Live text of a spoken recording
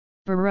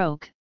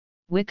Baroque,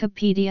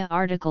 Wikipedia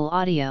article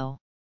audio.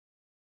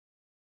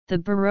 The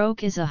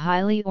Baroque is a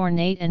highly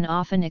ornate and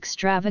often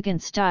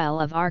extravagant style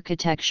of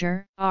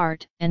architecture,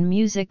 art, and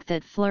music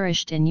that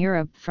flourished in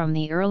Europe from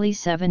the early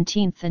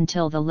 17th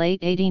until the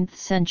late 18th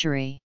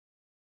century.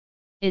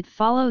 It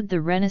followed the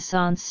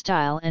Renaissance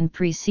style and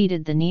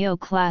preceded the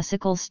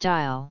neoclassical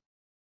style.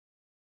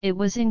 It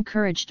was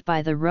encouraged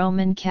by the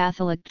Roman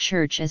Catholic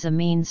Church as a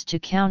means to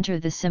counter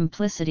the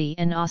simplicity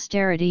and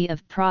austerity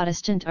of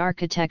Protestant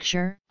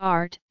architecture,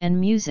 art, and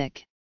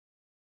music.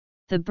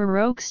 The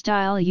Baroque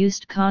style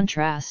used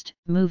contrast,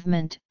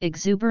 movement,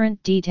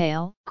 exuberant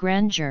detail,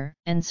 grandeur,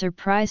 and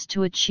surprise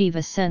to achieve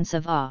a sense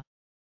of awe.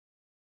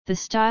 The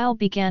style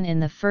began in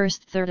the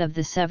first third of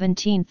the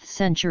 17th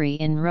century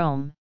in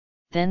Rome,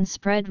 then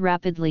spread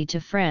rapidly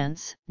to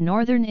France,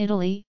 northern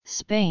Italy,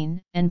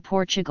 Spain, and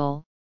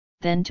Portugal,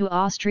 then to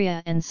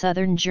Austria and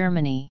southern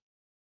Germany.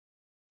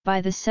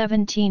 By the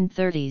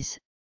 1730s,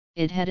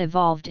 it had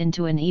evolved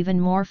into an even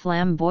more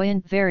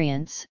flamboyant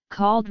variants,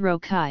 called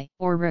rocaille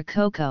or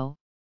rococo,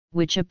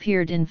 which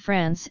appeared in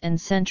France and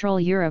Central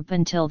Europe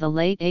until the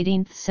late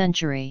 18th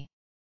century.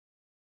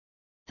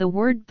 The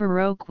word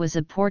Baroque was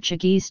a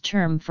Portuguese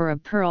term for a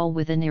pearl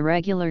with an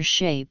irregular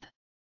shape.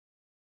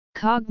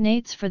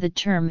 Cognates for the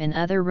term in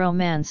other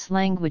Romance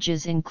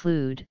languages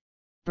include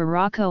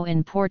Barocco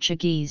in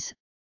Portuguese,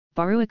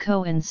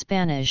 Baruico in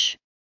Spanish,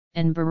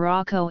 and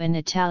Barocco in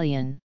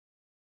Italian.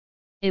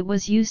 It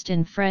was used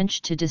in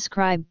French to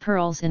describe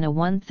pearls in a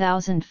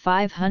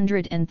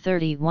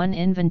 1531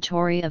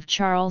 inventory of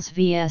Charles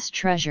V's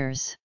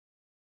treasures.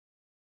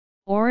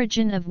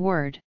 Origin of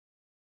word.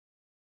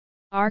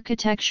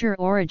 Architecture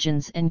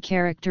origins and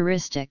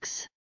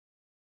characteristics.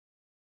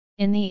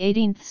 In the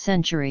 18th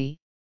century,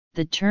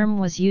 the term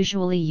was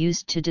usually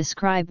used to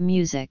describe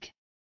music.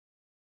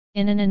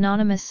 In an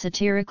anonymous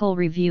satirical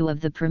review of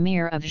the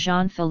premiere of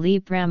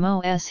Jean-Philippe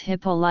Rameau's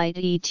Hippolyte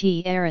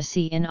et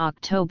Hérésie in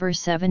October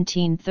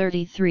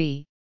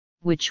 1733,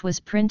 which was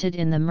printed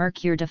in the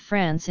Mercure de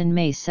France in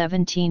May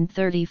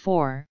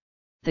 1734,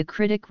 the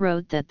critic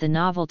wrote that the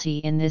novelty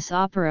in this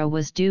opera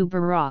was du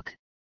baroque,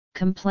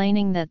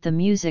 complaining that the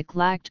music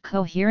lacked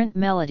coherent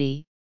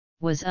melody,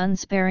 was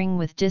unsparing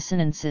with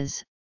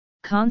dissonances,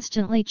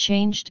 constantly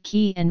changed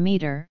key and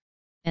meter,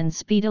 and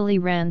speedily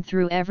ran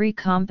through every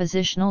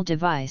compositional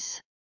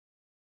device.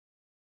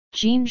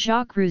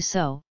 Jean-Jacques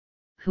Rousseau,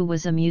 who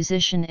was a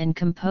musician and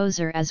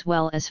composer as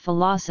well as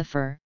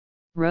philosopher,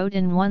 wrote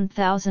in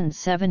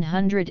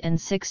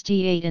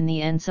 1768 in the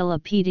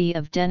Encyclopédie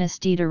of Denis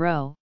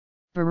Diderot,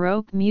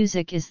 Baroque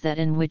music is that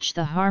in which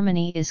the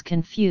harmony is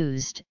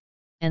confused,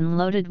 and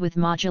loaded with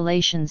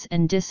modulations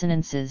and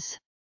dissonances.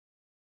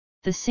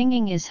 The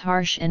singing is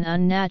harsh and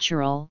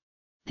unnatural,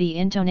 the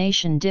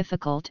intonation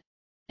difficult,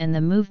 and the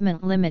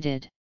movement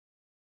limited.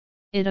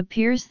 It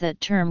appears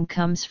that term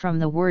comes from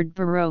the word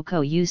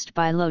barocco used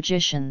by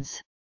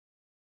logicians.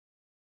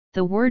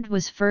 The word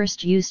was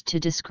first used to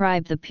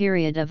describe the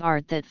period of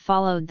art that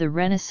followed the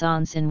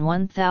Renaissance in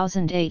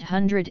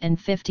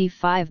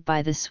 1855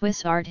 by the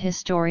Swiss art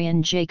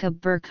historian Jacob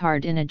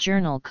Burckhardt in a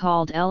journal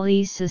called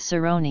Le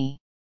Cicerone.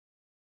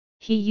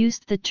 He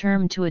used the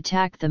term to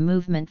attack the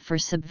movement for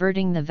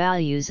subverting the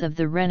values of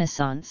the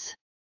Renaissance.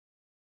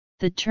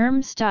 The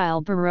term style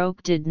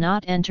Baroque did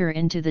not enter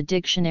into the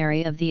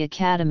dictionary of the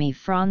Académie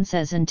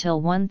Française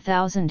until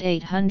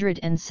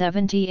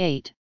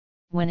 1878,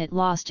 when it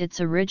lost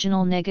its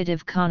original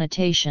negative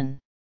connotation.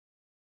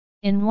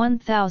 In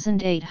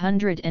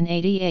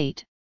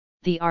 1888,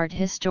 the art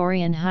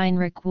historian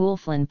Heinrich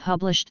Wülflin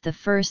published the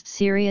first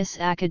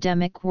serious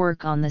academic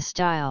work on the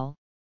style,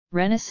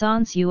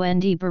 Renaissance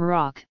und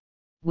Baroque,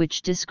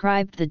 which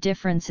described the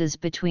differences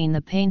between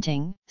the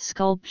painting,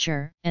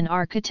 sculpture, and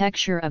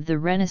architecture of the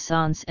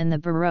Renaissance and the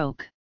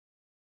Baroque.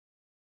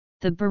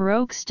 The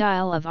Baroque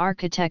style of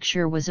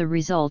architecture was a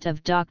result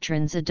of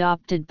doctrines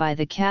adopted by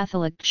the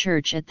Catholic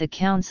Church at the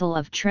Council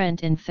of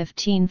Trent in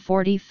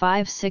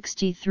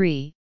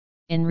 1545–63,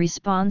 in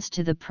response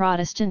to the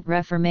Protestant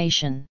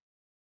Reformation.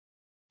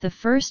 The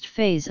first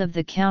phase of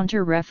the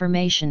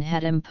Counter-Reformation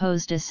had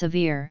imposed a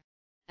severe,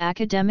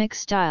 academic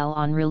style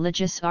on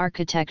religious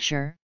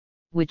architecture,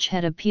 which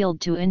had appealed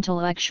to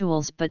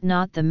intellectuals but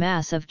not the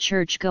mass of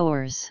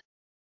churchgoers.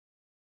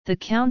 The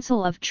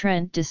Council of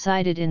Trent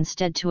decided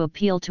instead to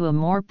appeal to a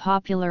more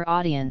popular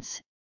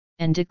audience,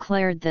 and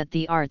declared that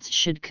the arts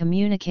should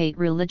communicate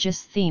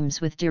religious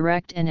themes with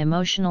direct and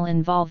emotional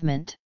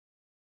involvement.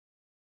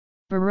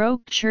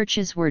 Baroque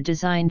churches were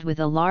designed with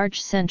a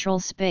large central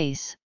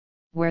space,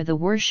 where the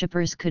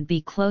worshippers could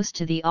be close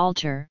to the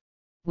altar,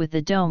 with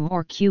the dome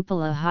or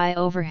cupola high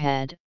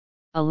overhead,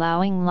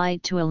 allowing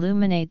light to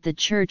illuminate the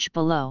church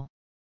below.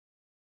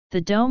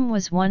 The dome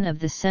was one of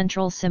the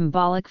central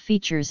symbolic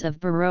features of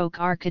Baroque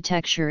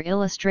architecture,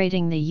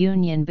 illustrating the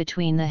union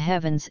between the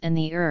heavens and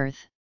the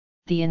earth.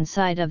 The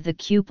inside of the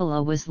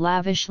cupola was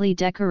lavishly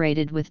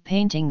decorated with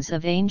paintings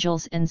of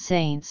angels and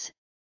saints,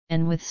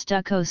 and with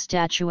stucco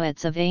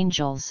statuettes of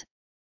angels,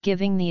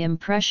 giving the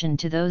impression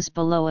to those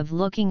below of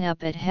looking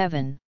up at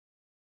heaven.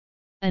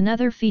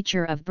 Another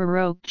feature of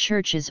Baroque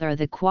churches are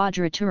the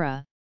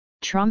quadratura,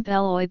 trompe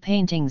l'oeil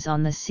paintings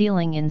on the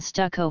ceiling in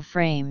stucco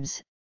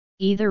frames,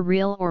 either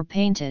real or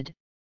painted,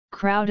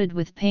 crowded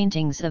with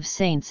paintings of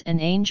saints and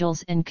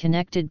angels and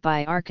connected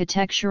by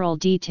architectural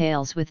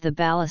details with the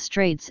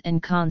balustrades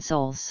and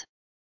consoles.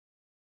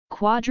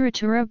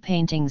 Quadratura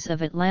paintings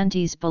of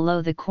Atlantes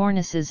below the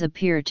cornices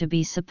appear to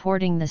be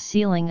supporting the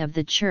ceiling of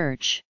the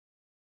church.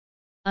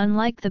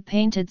 Unlike the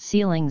painted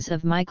ceilings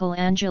of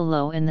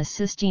Michelangelo in the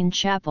Sistine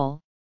Chapel,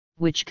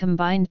 which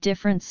combined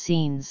different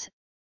scenes,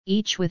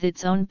 each with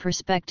its own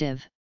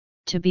perspective,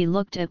 to be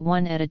looked at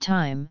one at a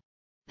time,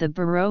 the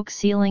Baroque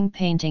ceiling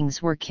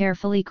paintings were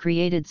carefully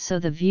created so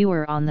the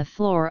viewer on the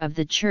floor of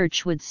the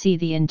church would see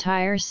the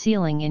entire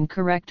ceiling in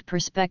correct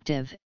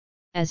perspective,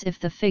 as if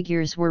the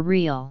figures were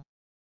real.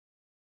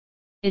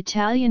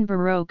 Italian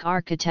Baroque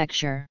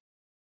architecture.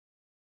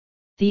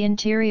 The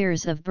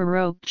interiors of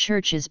Baroque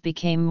churches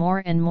became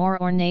more and more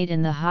ornate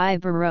in the High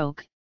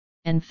Baroque,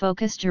 and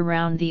focused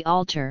around the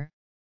altar,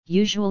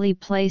 usually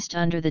placed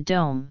under the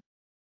dome.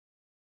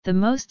 The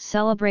most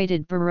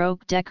celebrated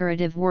Baroque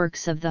decorative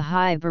works of the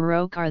High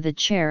Baroque are the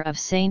Chair of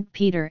St.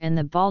 Peter and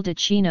the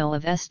Baldacchino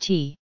of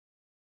St.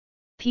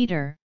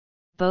 Peter,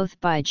 both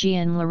by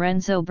Gian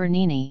Lorenzo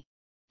Bernini,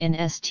 in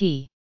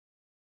St.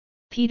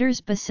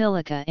 Peter's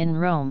Basilica in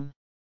Rome.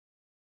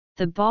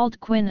 The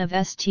Baldacchino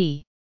of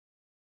St.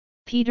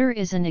 Peter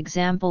is an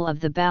example of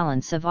the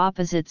balance of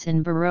opposites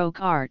in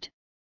Baroque art,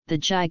 the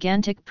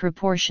gigantic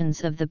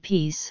proportions of the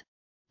piece,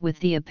 with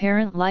the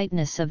apparent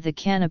lightness of the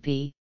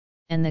canopy,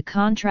 and the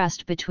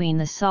contrast between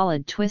the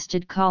solid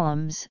twisted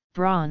columns,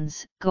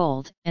 bronze,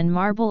 gold, and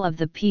marble of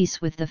the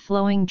piece with the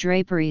flowing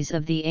draperies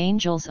of the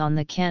angels on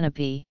the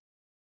canopy.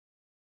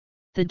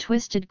 The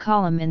twisted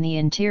column in the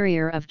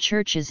interior of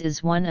churches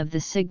is one of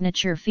the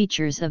signature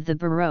features of the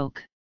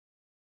Baroque.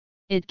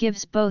 It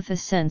gives both a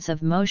sense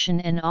of motion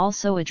and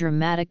also a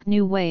dramatic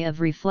new way of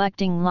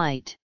reflecting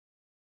light.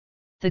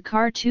 The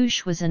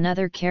cartouche was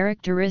another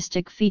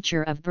characteristic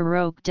feature of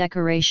Baroque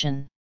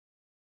decoration.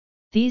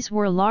 These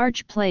were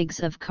large plaques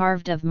of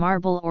carved of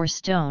marble or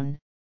stone,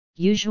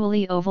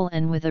 usually oval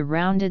and with a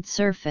rounded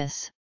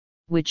surface,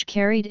 which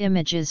carried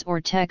images or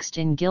text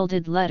in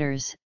gilded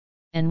letters,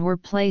 and were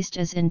placed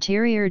as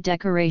interior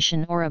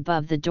decoration or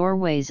above the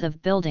doorways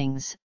of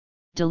buildings,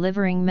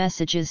 delivering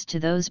messages to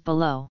those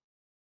below.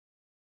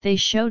 They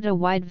showed a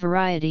wide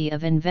variety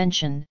of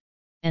invention,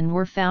 and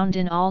were found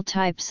in all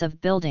types of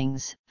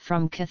buildings,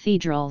 from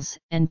cathedrals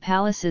and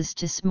palaces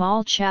to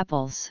small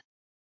chapels.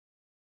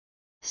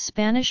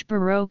 Spanish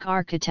Baroque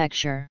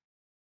architecture.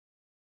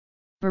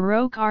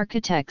 Baroque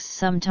architects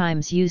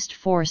sometimes used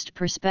forced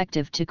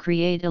perspective to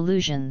create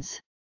illusions.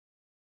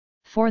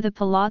 For the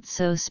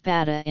Palazzo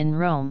Spada in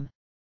Rome,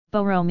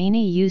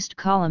 Borromini used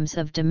columns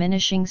of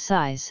diminishing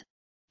size,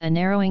 a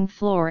narrowing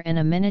floor and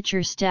a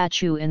miniature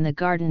statue in the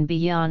garden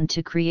beyond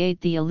to create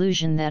the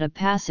illusion that a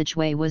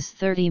passageway was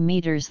 30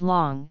 meters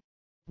long,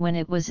 when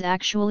it was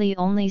actually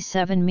only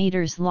 7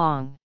 meters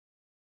long.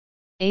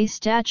 A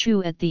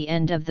statue at the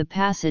end of the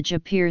passage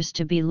appears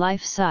to be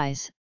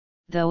life-size,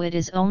 though it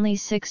is only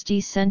 60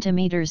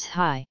 centimeters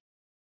high.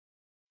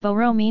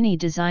 Borromini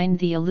designed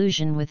the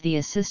illusion with the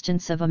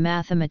assistance of a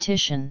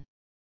mathematician.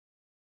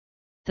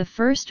 The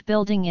first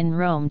building in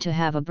Rome to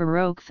have a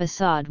Baroque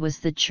facade was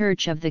the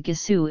Church of the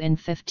Gesù in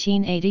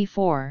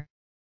 1584.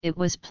 It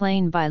was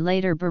plain by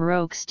later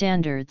Baroque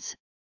standards,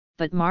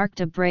 but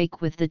marked a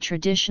break with the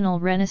traditional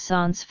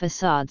Renaissance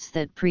facades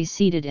that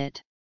preceded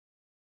it.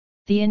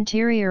 The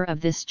interior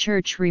of this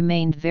church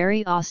remained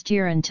very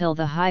austere until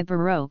the High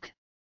Baroque,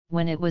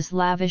 when it was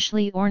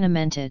lavishly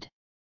ornamented.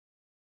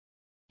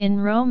 In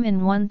Rome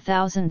in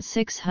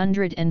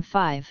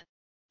 1605,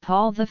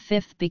 Paul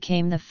V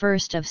became the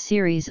first of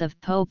series of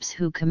popes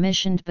who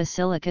commissioned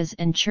basilicas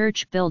and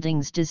church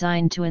buildings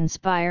designed to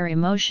inspire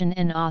emotion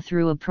and awe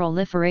through a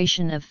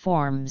proliferation of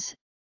forms,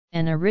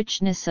 and a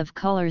richness of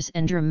colors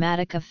and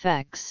dramatic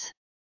effects.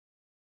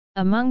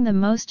 Among the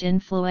most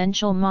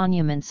influential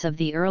monuments of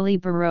the early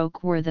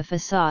Baroque were the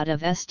facade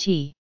of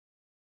St.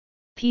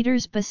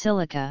 Peter's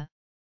Basilica,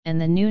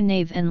 and the new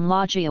nave and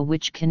loggia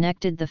which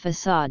connected the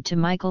facade to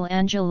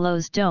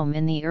Michelangelo's dome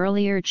in the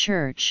earlier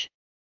church.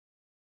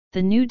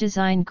 The new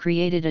design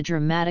created a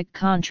dramatic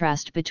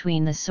contrast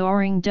between the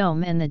soaring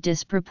dome and the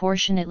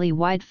disproportionately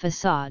wide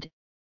facade,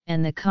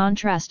 and the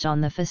contrast on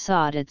the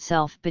facade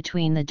itself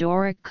between the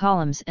Doric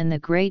columns and the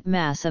great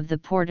mass of the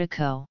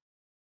portico.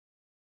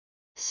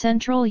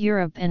 Central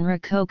Europe and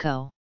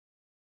Rococo.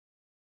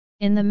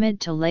 In the mid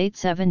to late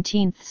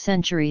 17th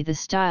century the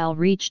style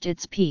reached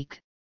its peak,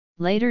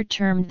 later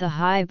termed the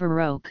High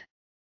Baroque.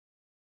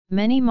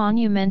 Many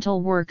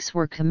monumental works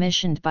were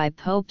commissioned by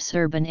Popes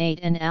Urban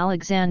VIII and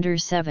Alexander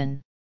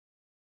VII.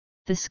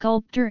 The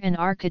sculptor and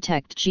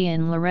architect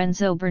Gian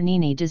Lorenzo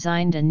Bernini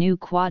designed a new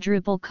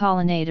quadruple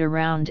colonnade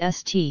around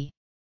St.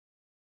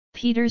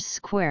 Peter's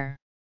Square.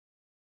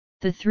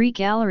 The three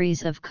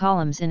galleries of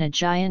columns in a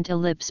giant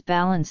ellipse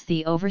balance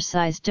the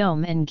oversized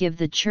dome and give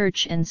the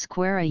church and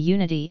square a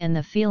unity and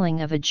the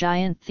feeling of a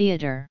giant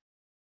theatre.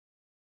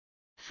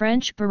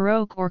 French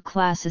Baroque or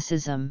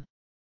Classicism.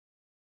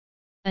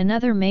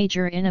 Another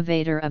major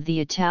innovator of the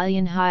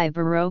Italian High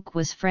Baroque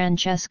was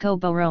Francesco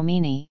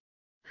Borromini,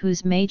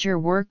 whose major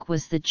work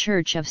was the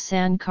Church of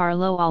San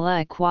Carlo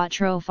alle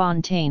Quattro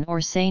Fontane or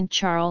St.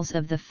 Charles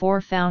of the Four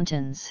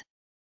Fountains.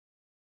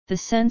 The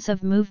sense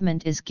of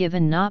movement is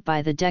given not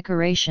by the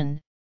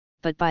decoration,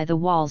 but by the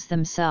walls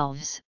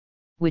themselves,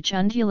 which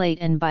undulate,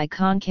 and by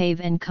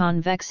concave and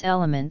convex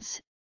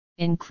elements,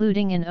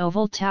 including an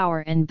oval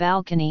tower and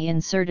balcony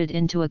inserted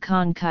into a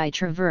concave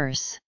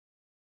traverse.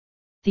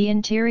 The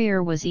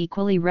interior was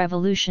equally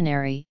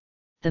revolutionary.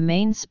 The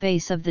main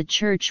space of the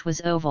church was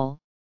oval,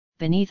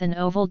 beneath an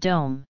oval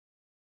dome.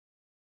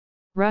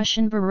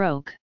 Russian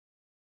Baroque.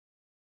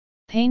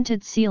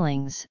 Painted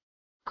ceilings,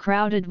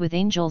 crowded with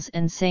angels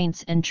and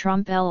saints and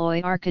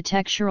trompe-l'oeil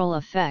architectural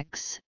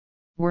effects,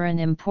 were an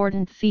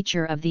important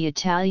feature of the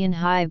Italian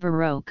High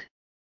Baroque.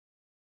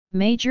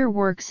 Major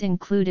works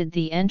included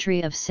the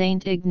entry of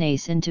Saint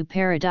Ignace into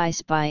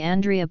Paradise by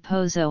Andrea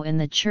Pozzo in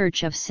the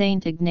Church of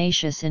Saint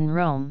Ignatius in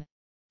Rome,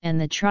 and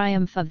the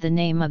Triumph of the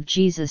Name of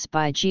Jesus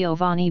by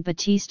Giovanni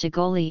Battista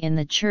Goli in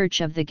the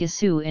Church of the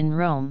Gesù in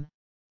Rome,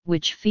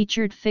 which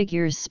featured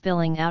figures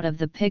spilling out of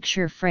the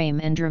picture frame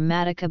and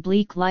dramatic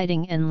oblique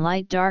lighting and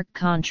light-dark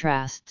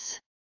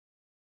contrasts.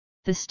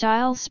 The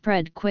style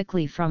spread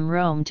quickly from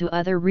Rome to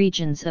other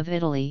regions of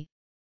Italy.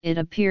 It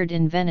appeared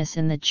in Venice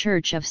in the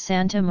Church of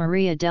Santa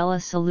Maria della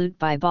Salute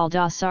by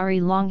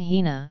Baldassare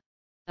Longhina,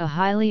 a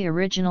highly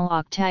original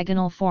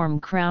octagonal form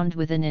crowned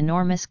with an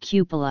enormous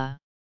cupola.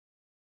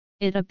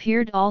 It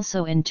appeared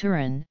also in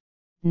Turin,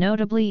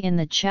 notably in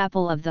the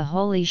Chapel of the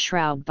Holy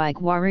Shroud by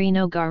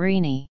Guarino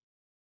Guarini.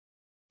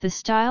 The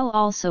style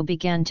also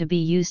began to be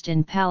used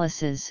in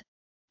palaces.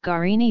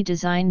 Guarini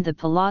designed the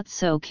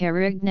Palazzo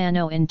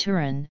Carignano in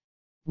Turin,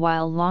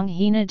 while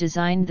Longhina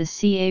designed the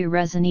Ca'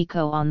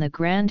 Rezonico on the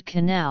Grand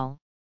Canal,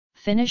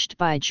 finished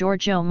by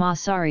Giorgio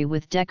Massari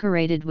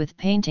decorated with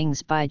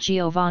paintings by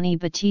Giovanni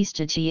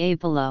Battista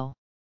Tiepolo.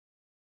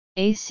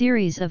 A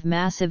series of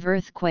massive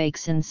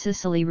earthquakes in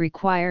Sicily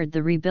required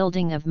the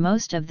rebuilding of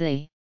most of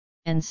the,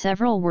 and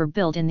several were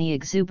built in the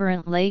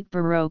exuberant late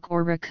Baroque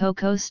or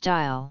Rococo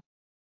style.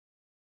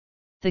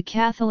 The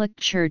Catholic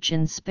Church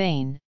in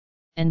Spain,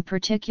 and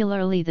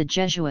particularly the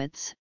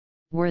Jesuits,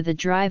 were the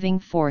driving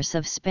force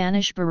of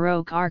Spanish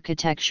Baroque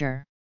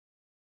architecture.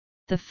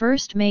 The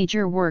first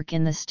major work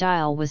in the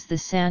style was the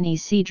San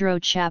Isidro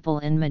Chapel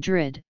in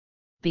Madrid,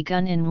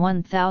 begun in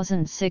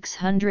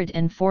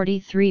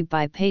 1643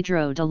 by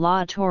Pedro de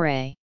la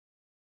Torre.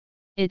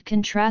 It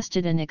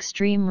contrasted an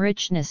extreme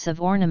richness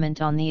of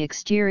ornament on the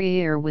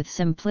exterior with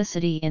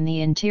simplicity in the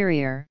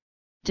interior,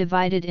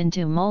 divided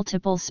into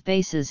multiple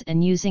spaces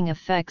and using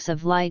effects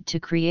of light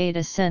to create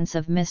a sense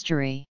of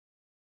mystery.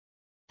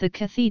 The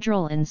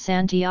cathedral in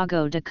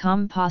Santiago de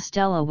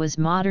Compostela was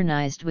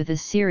modernized with a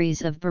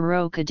series of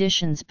Baroque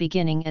additions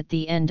beginning at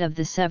the end of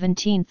the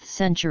 17th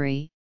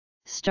century,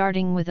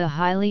 starting with a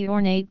highly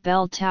ornate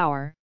bell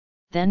tower,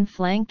 then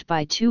flanked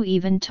by two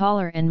even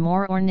taller and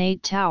more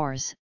ornate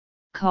towers,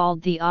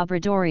 called the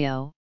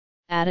Obradorio,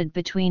 added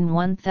between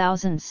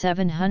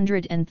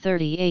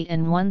 1738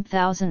 and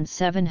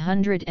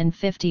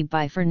 1750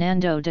 by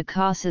Fernando de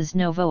Casas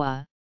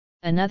Novoa.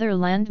 Another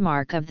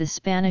landmark of the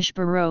Spanish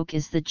Baroque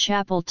is the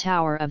chapel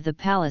tower of the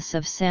Palace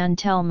of San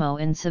Telmo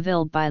in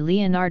Seville by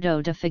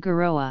Leonardo da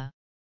Figueroa.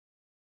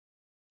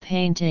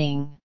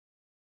 Painting.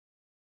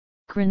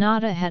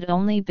 Granada had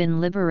only been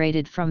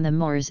liberated from the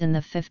Moors in the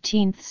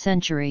 15th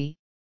century,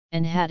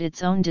 and had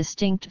its own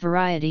distinct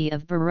variety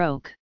of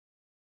Baroque.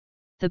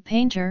 The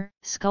painter,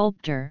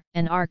 sculptor,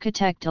 and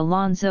architect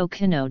Alonso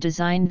Cano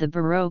designed the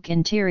Baroque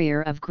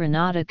interior of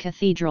Granada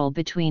Cathedral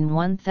between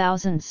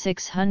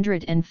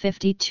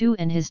 1652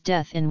 and his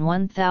death in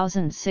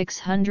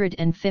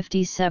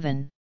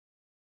 1657.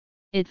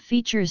 It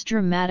features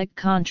dramatic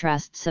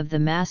contrasts of the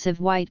massive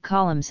white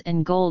columns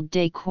and gold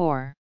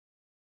decor.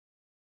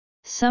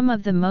 Some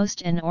of the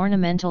most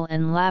ornamental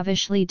and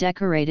lavishly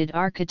decorated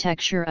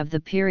architecture of the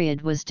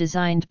period was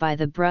designed by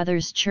the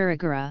brothers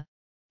Churriguera,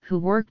 who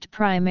worked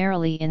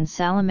primarily in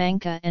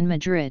Salamanca and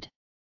Madrid.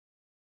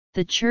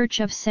 The Church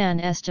of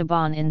San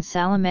Esteban in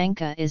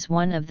Salamanca is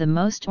one of the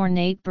most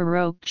ornate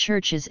Baroque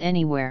churches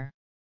anywhere.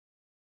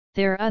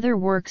 Their other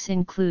works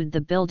include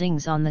the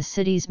buildings on the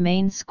city's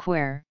main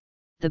square,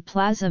 the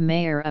Plaza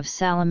Mayor of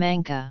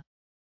Salamanca.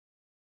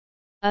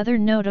 Other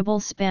notable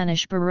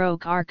Spanish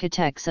Baroque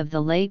architects of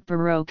the late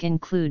Baroque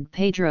include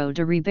Pedro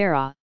de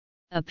Ribera,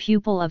 a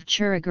pupil of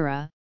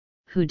Churriguera,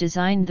 who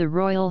designed the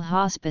Royal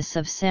Hospice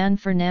of San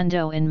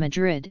Fernando in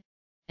Madrid,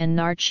 and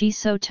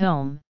Narciso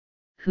Tome,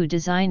 who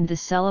designed the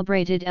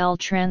celebrated El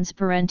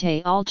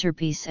Transparente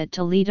altarpiece at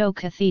Toledo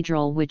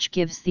Cathedral, which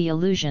gives the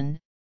illusion,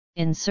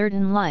 in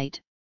certain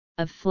light,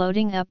 of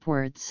floating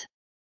upwards.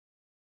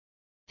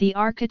 The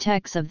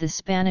architects of the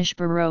Spanish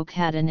Baroque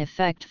had an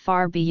effect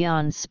far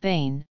beyond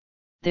Spain.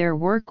 Their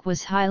work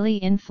was highly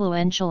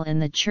influential in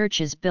the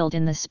churches built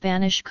in the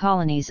Spanish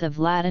colonies of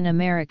Latin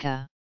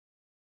America.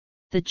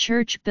 The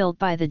church built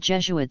by the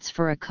Jesuits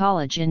for a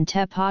college in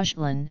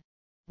Tepoztlán,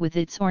 with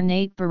its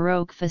ornate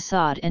Baroque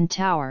facade and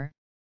tower,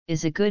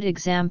 is a good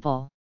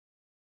example.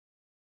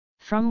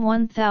 From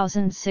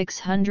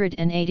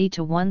 1680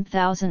 to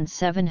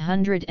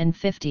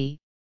 1750,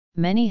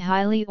 many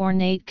highly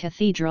ornate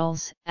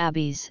cathedrals,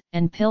 abbeys,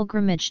 and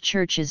pilgrimage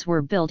churches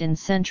were built in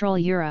Central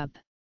Europe,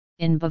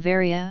 in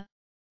Bavaria,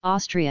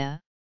 Austria,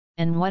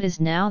 and what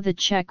is now the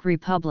Czech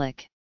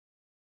Republic.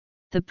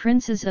 The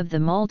princes of the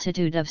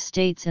multitude of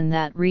states in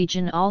that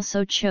region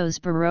also chose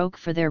Baroque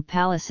for their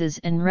palaces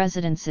and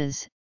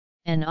residences,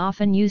 and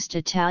often used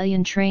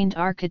Italian-trained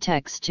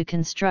architects to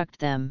construct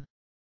them.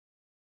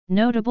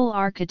 Notable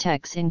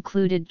architects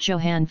included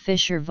Johann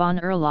Fischer von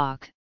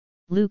Erlach,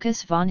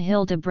 Lucas von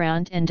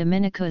Hildebrandt and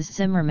Dominikus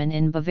Zimmermann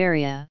in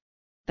Bavaria,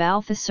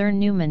 Balthasar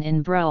Neumann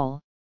in Brühl,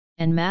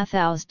 and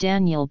Matthäus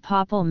Daniel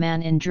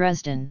Poppelmann in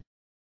Dresden.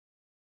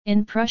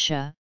 In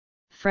Prussia,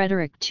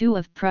 Frederick II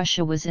of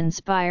Prussia was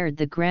inspired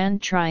the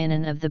Grand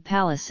Trianon of the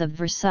Palace of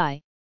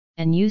Versailles,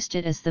 and used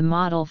it as the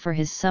model for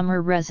his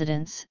summer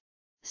residence,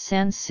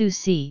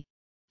 Sanssouci,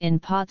 in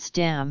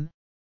Potsdam,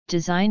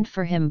 designed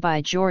for him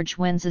by George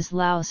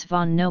Wenceslaus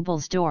von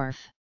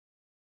Knobelsdorff.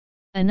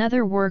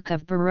 Another work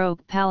of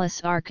Baroque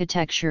palace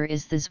architecture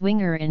is the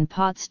Zwinger in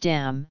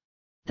Potsdam,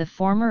 the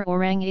former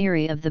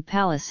orangery of the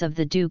Palace of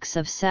the Dukes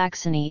of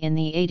Saxony in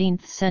the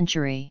 18th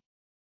century.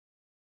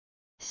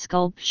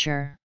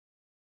 Sculpture.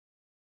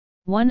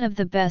 One of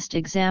the best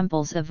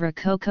examples of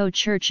Rococo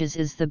churches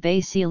is the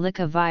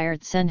Basilica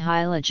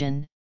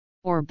Viertzenheiligen,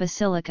 or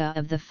Basilica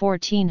of the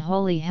 14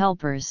 Holy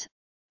Helpers,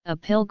 a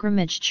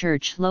pilgrimage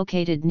church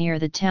located near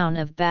the town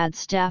of Bad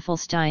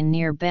Staffelstein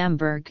near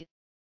Bamberg,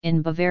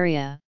 in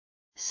Bavaria,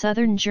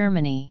 southern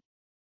Germany.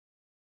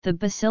 The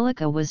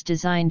basilica was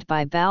designed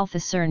by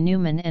Balthasar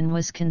Neumann and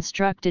was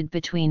constructed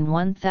between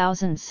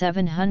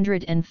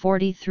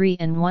 1743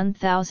 and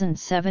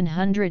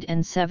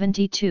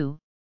 1772.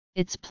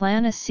 Its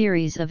plan a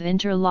series of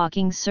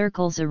interlocking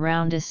circles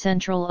around a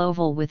central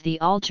oval with the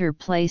altar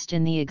placed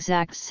in the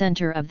exact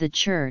center of the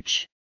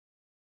church.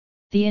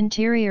 The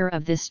interior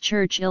of this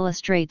church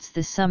illustrates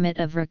the summit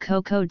of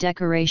Rococo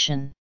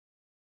decoration.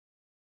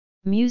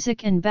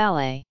 Music and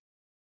ballet.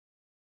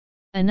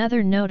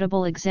 Another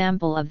notable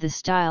example of the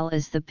style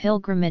is the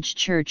Pilgrimage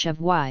Church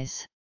of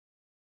Wyss.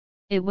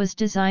 It was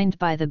designed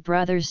by the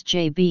brothers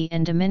J.B.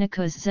 and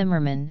Dominikus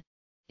Zimmermann.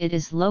 It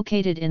is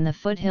located in the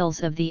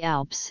foothills of the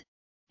Alps,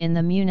 in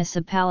the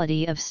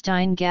municipality of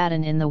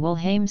Steingaden in the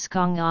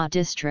Wilhelmskirchenaue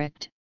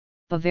district,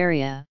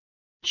 Bavaria,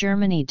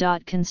 Germany.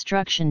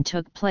 Construction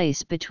took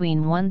place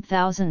between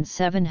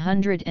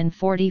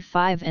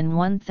 1745 and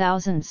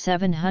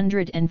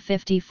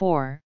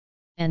 1754.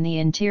 And the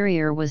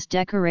interior was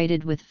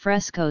decorated with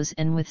frescoes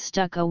and with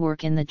stucco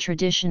work in the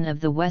tradition of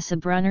the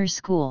Wessebrunner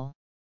school.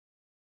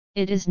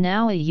 It is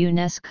now a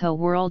UNESCO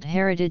World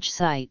Heritage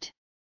Site.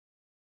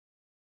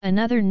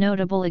 Another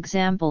notable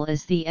example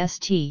is the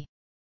St.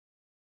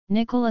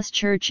 Nicholas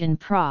Church in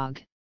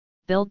Prague,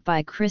 built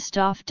by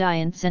Christoph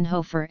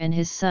Dientzenhofer and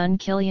his son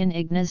Kilian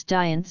Ignaz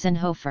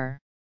Dientzenhofer.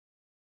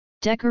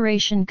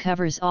 Decoration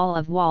covers all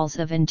of walls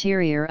of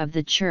interior of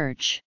the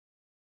church.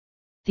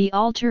 The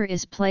altar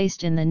is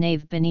placed in the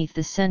nave beneath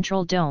the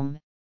central dome,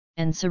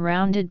 and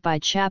surrounded by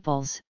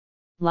chapels.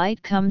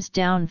 Light comes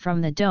down from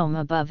the dome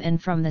above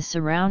and from the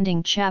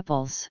surrounding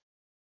chapels.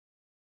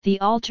 The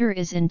altar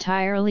is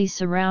entirely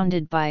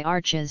surrounded by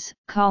arches,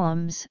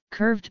 columns,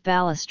 curved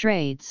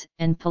balustrades,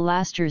 and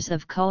pilasters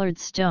of colored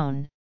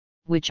stone,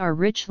 which are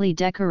richly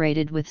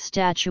decorated with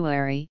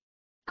statuary,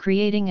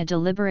 creating a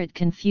deliberate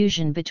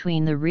confusion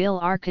between the real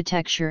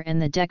architecture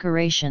and the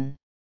decoration.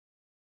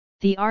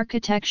 The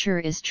architecture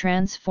is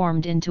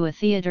transformed into a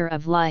theater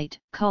of light,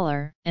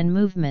 color, and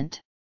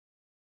movement.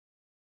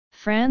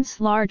 France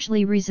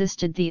largely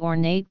resisted the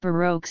ornate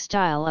Baroque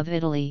style of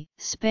Italy,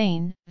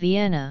 Spain,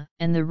 Vienna,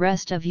 and the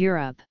rest of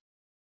Europe.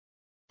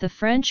 The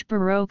French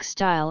Baroque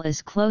style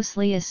is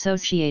closely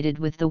associated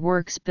with the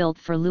works built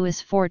for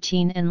Louis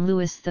XIV and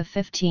Louis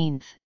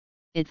XV.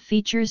 It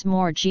features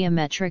more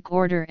geometric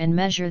order and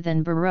measure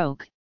than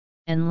Baroque,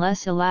 and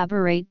less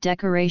elaborate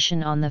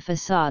decoration on the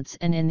facades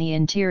and in the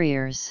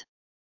interiors.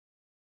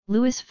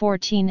 Louis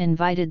XIV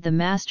invited the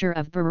master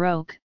of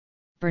Baroque,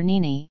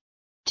 Bernini,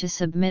 to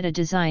submit a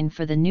design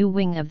for the new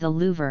wing of the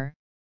Louvre,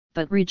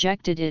 but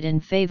rejected it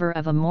in favor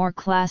of a more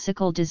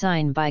classical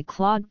design by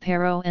Claude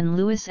Perrault and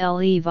Louis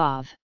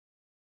Levauve.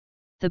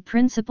 The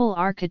principal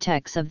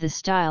architects of the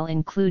style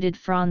included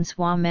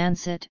François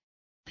Mansart,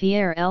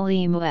 Pierre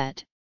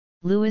Mouet,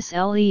 Louis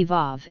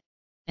Levauve,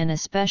 and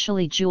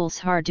especially Jules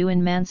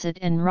Hardouin Mansart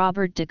and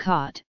Robert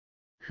Ducat,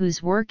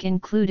 whose work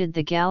included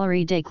the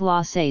Galerie des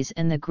Glaces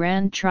and the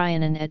Grand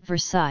Trianon at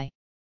Versailles.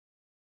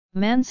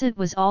 Mansart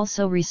was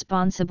also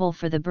responsible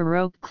for the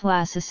Baroque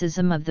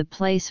classicism of the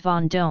Place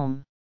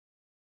Vendôme.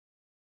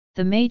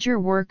 The major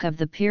work of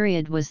the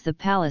period was the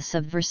Palace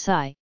of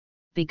Versailles,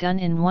 begun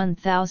in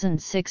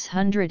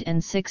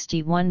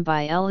 1661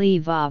 by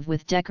Levauve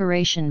with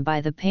decoration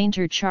by the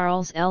painter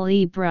Charles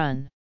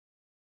Lebrun.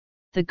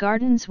 The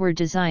gardens were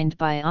designed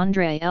by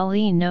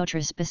André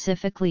Notre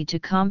specifically to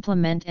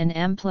complement and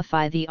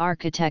amplify the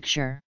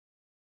architecture.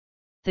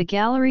 The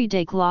Galerie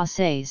des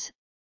Glaces,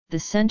 the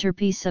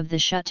centerpiece of the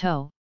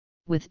château,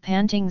 with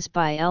paintings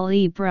by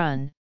L.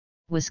 Brun,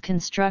 was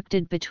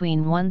constructed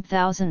between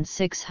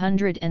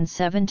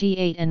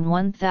 1678 and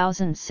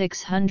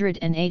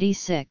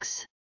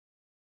 1686.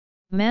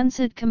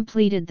 Mansart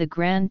completed the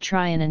Grand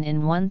Trianon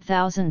in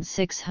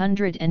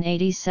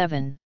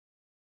 1687.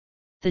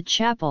 The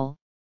chapel,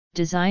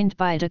 designed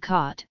by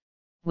Ducat,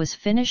 was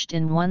finished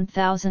in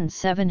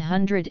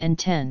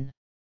 1710.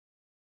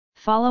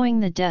 Following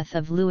the death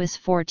of Louis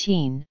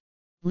XIV,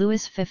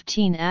 Louis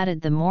XV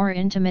added the more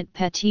intimate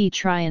Petit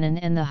Trianon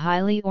and the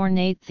highly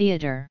ornate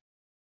theatre.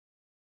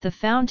 The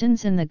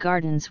fountains in the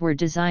gardens were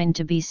designed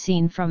to be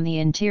seen from the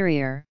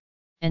interior,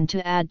 and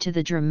to add to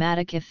the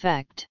dramatic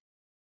effect.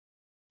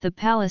 The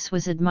palace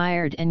was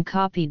admired and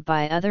copied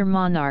by other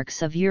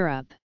monarchs of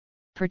Europe,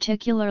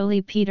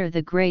 particularly Peter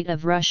the Great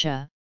of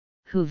Russia,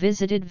 who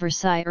visited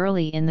Versailles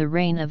early in the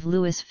reign of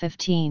Louis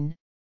XV,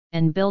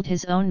 and built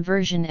his own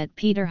version at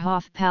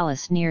Peterhof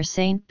Palace near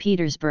St.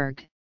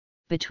 Petersburg,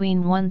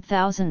 between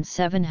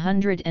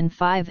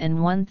 1705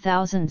 and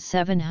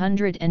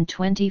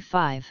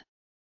 1725.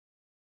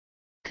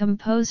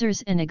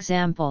 Composers and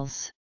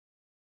examples.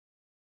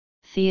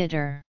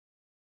 Theatre.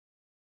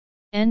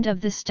 End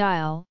of the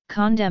style,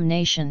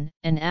 condemnation,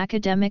 and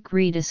academic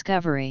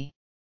rediscovery.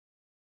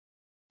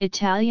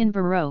 Italian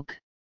Baroque.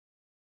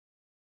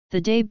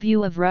 The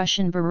debut of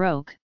Russian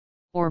Baroque,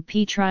 or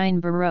Petrine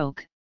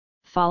Baroque,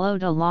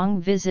 followed a long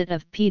visit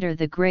of Peter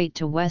the Great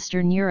to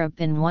Western Europe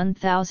in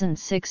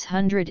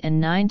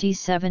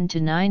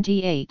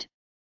 1697–98,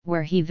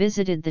 where he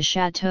visited the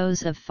chateaux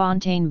of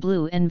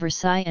Fontainebleau and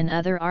Versailles and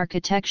other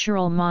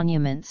architectural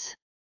monuments.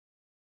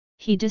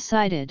 He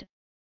decided,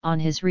 on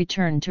his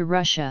return to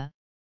Russia,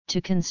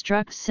 to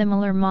construct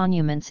similar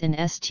monuments in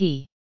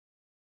St.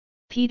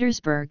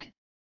 Petersburg,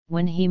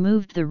 when he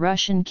moved the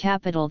Russian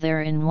capital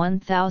there in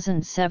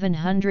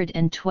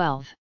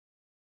 1712.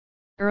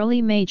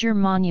 Early major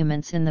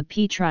monuments in the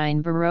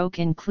Petrine Baroque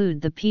include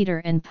the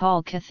Peter and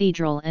Paul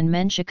Cathedral and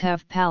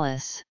Menshikov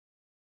Palace.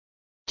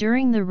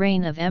 During the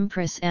reign of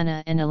Empress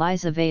Anna and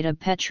Elizaveta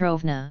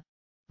Petrovna,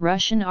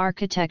 Russian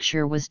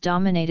architecture was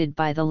dominated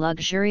by the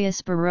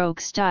luxurious Baroque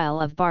style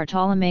of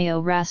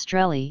Bartolomeo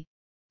Rastrelli,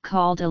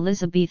 called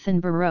Elizabethan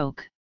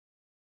Baroque.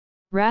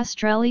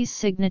 Rastrelli's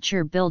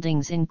signature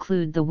buildings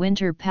include the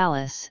Winter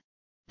Palace,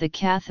 the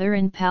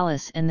Catherine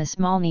Palace and the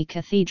Smolny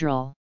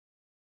Cathedral.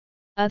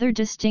 Other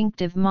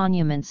distinctive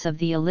monuments of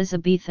the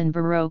Elizabethan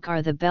Baroque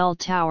are the Bell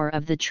Tower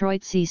of the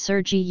Troitsy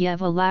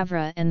Sergeyeva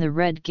Lavra and the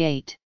Red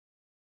Gate.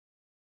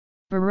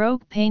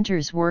 Baroque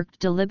painters worked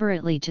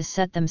deliberately to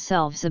set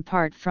themselves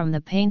apart from the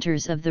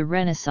painters of the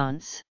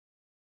Renaissance.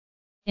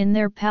 In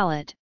their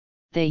palette,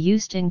 they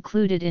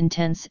included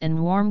intense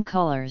and warm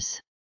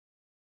colors.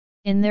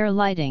 In their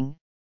lighting,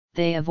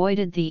 they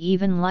avoided the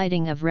even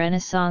lighting of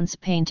Renaissance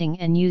painting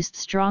and used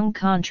strong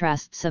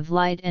contrasts of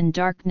light and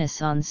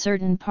darkness on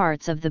certain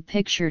parts of the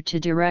picture to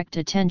direct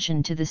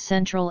attention to the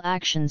central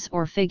actions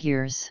or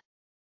figures.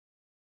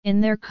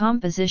 In their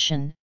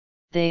composition,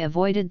 they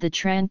avoided the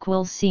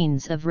tranquil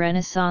scenes of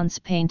Renaissance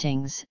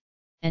paintings,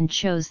 and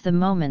chose the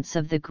moments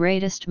of the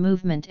greatest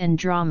movement and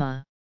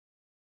drama.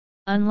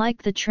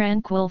 Unlike the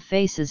tranquil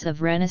faces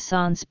of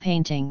Renaissance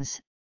paintings,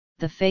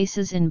 the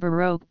faces in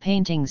Baroque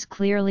paintings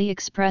clearly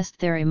expressed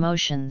their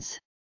emotions.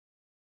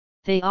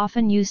 They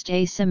often used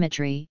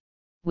asymmetry,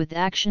 with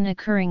action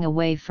occurring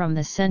away from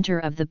the center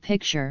of the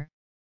picture,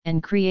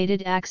 and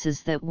created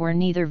axes that were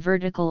neither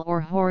vertical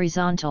or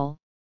horizontal,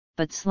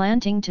 but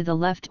slanting to the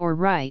left or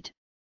right,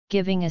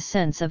 giving a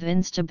sense of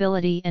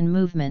instability and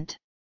movement.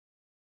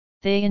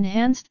 They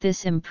enhanced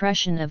this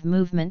impression of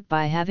movement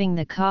by having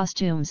the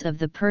costumes of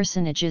the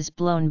personages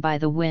blown by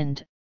the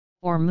wind,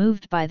 or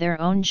moved by their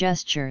own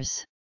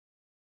gestures.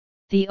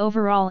 The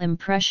overall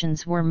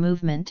impressions were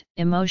movement,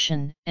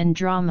 emotion, and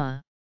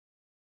drama.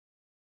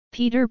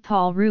 Peter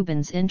Paul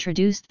Rubens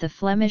introduced the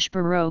Flemish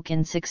Baroque in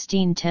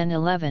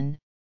 1610–11,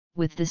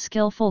 with the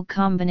skillful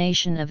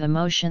combination of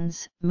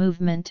emotions,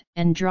 movement,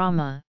 and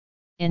drama.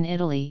 In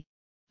Italy,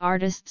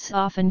 artists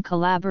often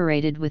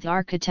collaborated with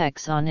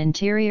architects on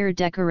interior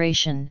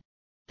decoration.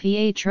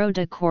 Pietro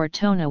da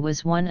Cortona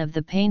was one of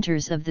the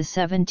painters of the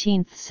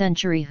 17th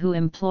century who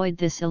employed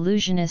this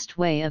illusionist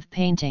way of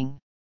painting.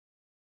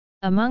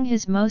 Among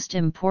his most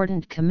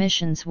important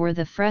commissions were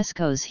the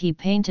frescoes he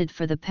painted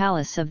for the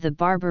palace of the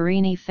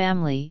Barberini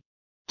family,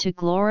 to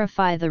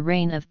glorify the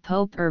reign of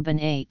Pope Urban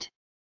VIII.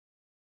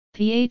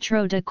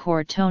 Pietro da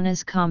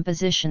Cortona's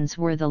compositions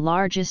were the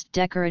largest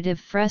decorative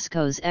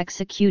frescoes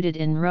executed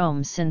in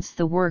Rome since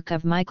the work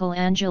of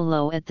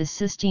Michelangelo at the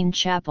Sistine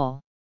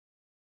Chapel.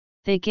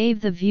 They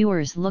gave the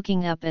viewers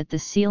looking up at the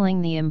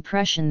ceiling the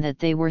impression that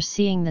they were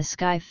seeing the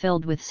sky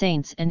filled with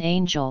saints and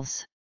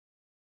angels.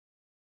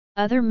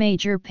 Other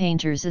major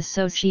painters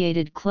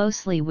associated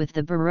closely with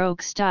the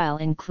Baroque style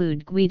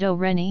include Guido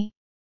Reni,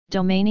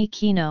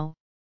 Domenichino,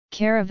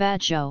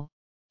 Caravaggio,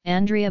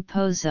 Andrea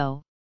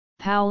Pozzo,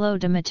 Paolo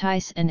de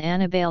Matisse and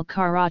Annibale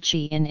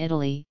Carracci in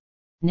Italy,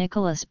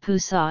 Nicolas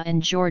Poussin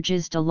and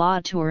Georges de la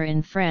Tour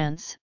in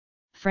France,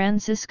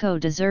 Francisco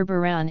de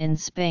Zurbarán in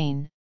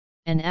Spain,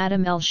 and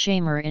Adam L.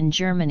 Schamer in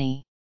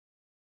Germany.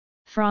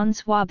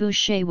 François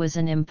Boucher was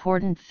an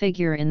important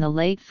figure in the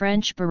late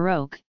French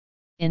Baroque,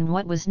 in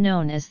what was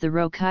known as the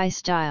Rocaille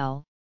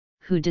style,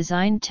 who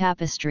designed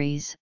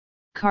tapestries,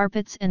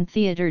 carpets and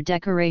theatre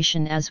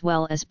decoration as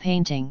well as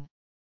painting.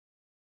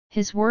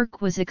 His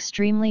work was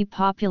extremely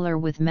popular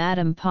with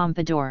Madame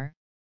Pompadour,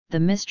 the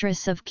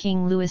mistress of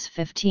King Louis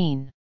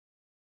XV.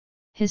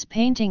 His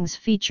paintings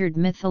featured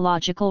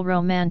mythological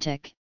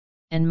romantic,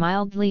 and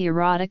mildly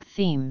erotic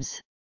themes.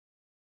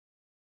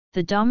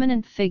 The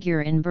dominant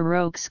figure in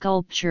Baroque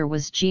sculpture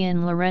was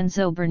Gian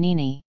Lorenzo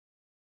Bernini.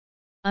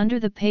 Under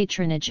the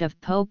patronage of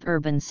Pope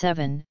Urban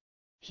VII,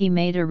 he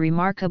made a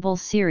remarkable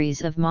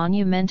series of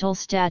monumental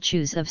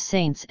statues of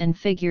saints and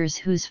figures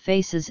whose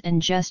faces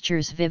and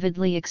gestures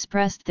vividly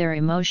expressed their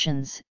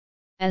emotions,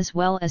 as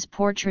well as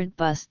portrait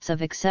busts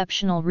of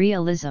exceptional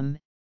realism,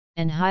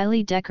 and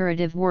highly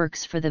decorative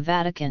works for the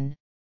Vatican,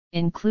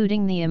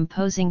 including the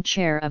imposing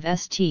chair of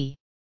St.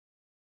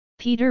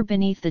 Peter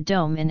beneath the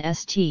dome in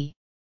St.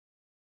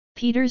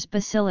 Peter's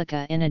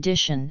Basilica. In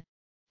addition,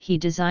 he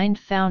designed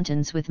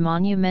fountains with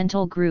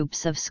monumental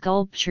groups of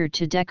sculpture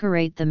to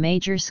decorate the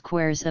major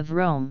squares of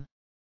Rome.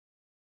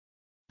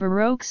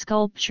 Baroque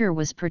sculpture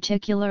was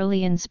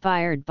particularly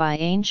inspired by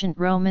ancient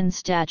Roman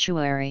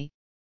statuary,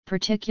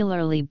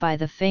 particularly by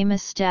the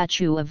famous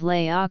statue of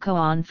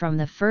Laocoon from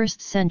the 1st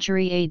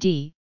century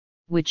AD,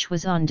 which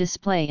was on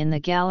display in the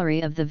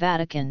Gallery of the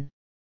Vatican.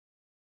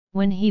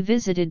 When he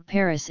visited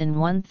Paris in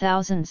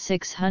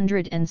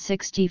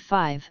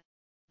 1665,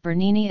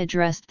 Bernini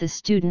addressed the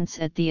students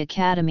at the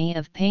Academy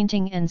of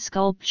Painting and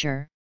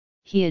Sculpture.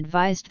 He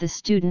advised the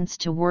students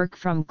to work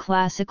from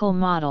classical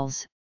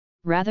models,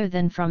 rather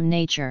than from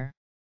nature.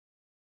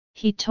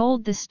 He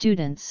told the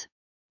students,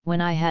 "When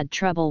I had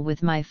trouble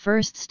with my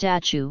first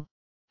statue,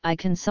 I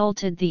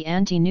consulted the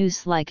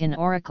Antinous like an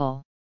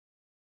oracle."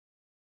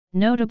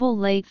 Notable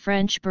late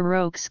French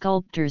Baroque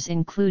sculptors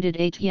included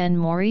Étienne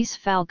Maurice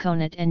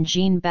Falconet and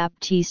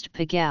Jean-Baptiste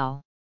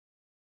Pigalle.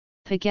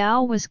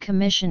 Pigalle was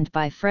commissioned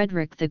by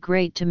Frederick the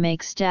Great to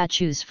make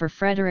statues for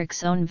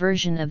Frederick's own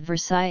version of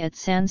Versailles at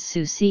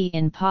Sanssouci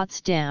in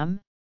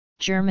Potsdam,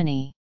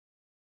 Germany.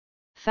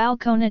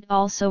 Falconet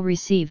also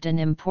received an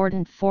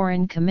important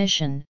foreign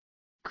commission,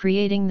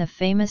 creating the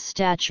famous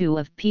statue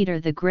of Peter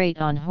the Great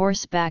on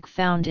horseback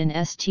found in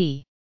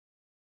St.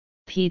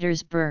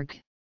 Petersburg.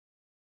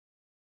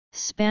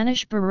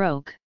 Spanish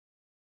Baroque.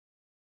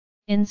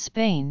 In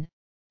Spain,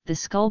 the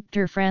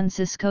sculptor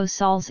Francisco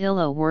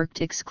Salzillo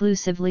worked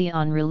exclusively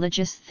on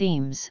religious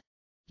themes,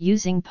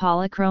 using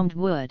polychromed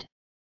wood.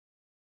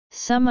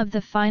 Some of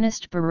the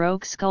finest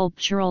Baroque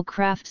sculptural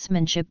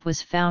craftsmanship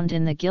was found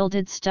in the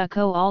gilded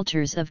stucco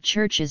altars of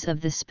churches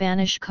of the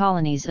Spanish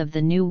colonies of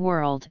the New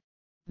World,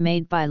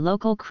 made by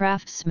local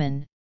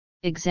craftsmen.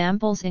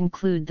 Examples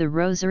include the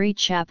Rosary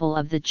Chapel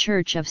of the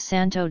Church of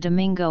Santo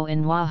Domingo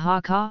in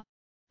Oaxaca,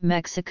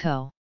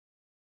 Mexico.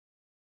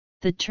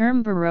 The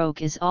term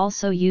Baroque is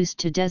also used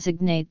to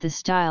designate the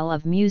style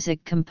of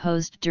music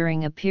composed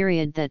during a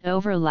period that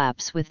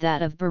overlaps with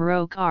that of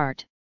Baroque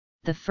art.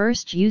 The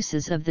first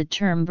uses of the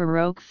term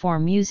Baroque for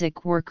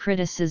music were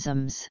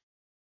criticisms.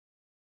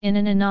 In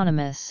an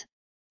anonymous,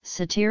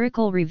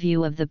 satirical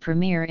review of the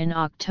premiere in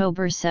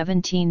October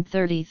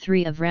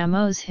 1733 of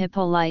Rameau's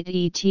Hippolyte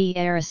et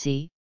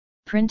Hérésie,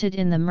 printed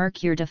in the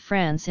Mercure de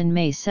France in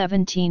May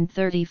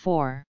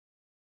 1734.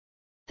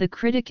 The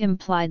critic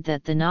implied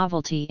that the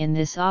novelty in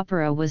this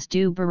opera was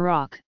due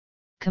Baroque,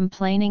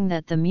 complaining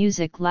that the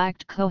music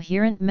lacked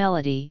coherent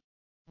melody,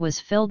 was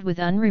filled with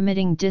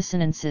unremitting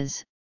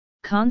dissonances,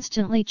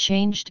 constantly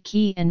changed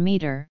key and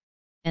meter,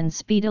 and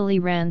speedily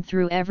ran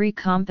through every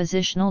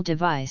compositional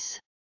device.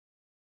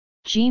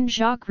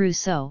 Jean-Jacques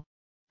Rousseau,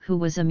 who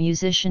was a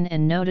musician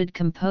and noted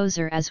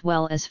composer as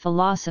well as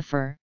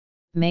philosopher,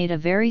 made a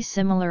very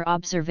similar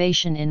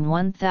observation in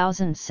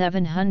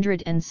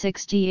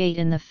 1768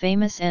 in the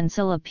famous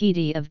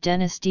Encyclopédie of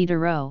Denis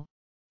Diderot.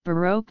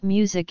 Baroque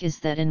music is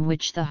that in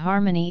which the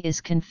harmony is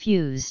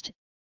confused,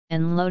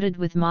 and loaded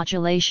with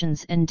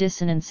modulations and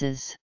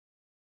dissonances.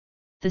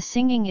 The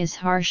singing is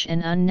harsh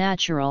and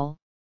unnatural,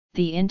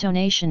 the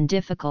intonation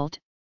difficult,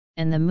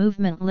 and the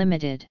movement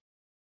limited.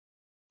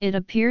 It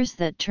appears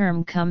that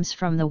term comes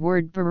from the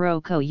word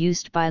barocco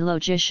used by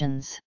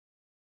logicians.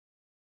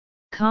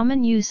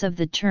 Common use of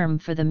the term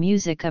for the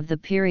music of the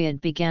period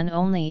began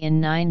only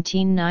in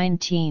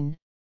 1919,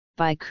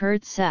 by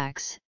Kurt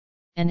Sachs,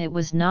 and it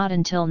was not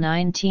until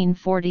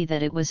 1940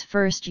 that it was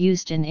first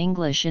used in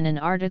English in an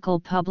article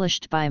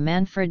published by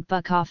Manfred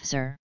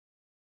Buchhofzer.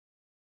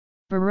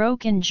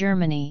 Baroque in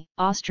Germany,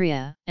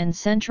 Austria, and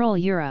Central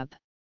Europe.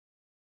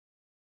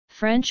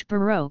 French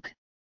Baroque,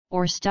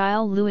 or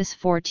style Louis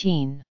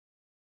XIV.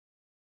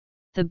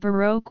 The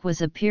Baroque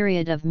was a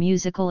period of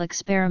musical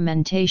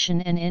experimentation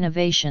and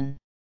innovation.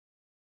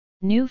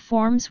 New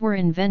forms were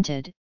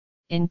invented,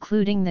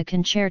 including the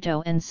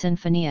concerto and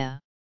sinfonia.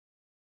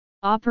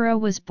 Opera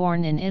was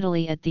born in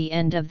Italy at the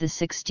end of the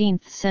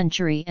 16th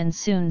century and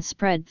soon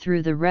spread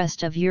through the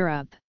rest of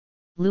Europe,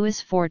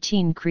 Louis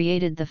XIV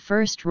created the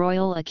first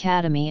Royal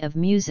Academy of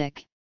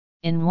Music.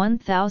 In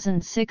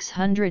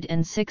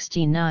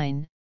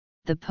 1669,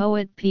 the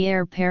poet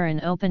Pierre Perrin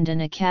opened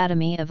an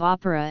Academy of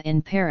Opera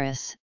in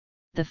Paris,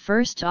 the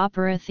first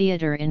opera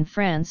theatre in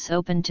France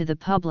open to the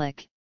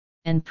public,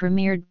 and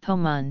premiered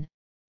Pomone,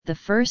 the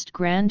first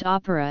grand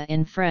opera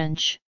in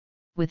French,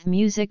 with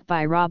music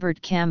by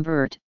Robert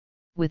Cambert,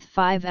 with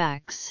 5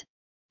 acts,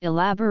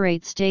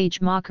 elaborate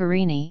stage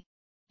Maccarini,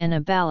 and a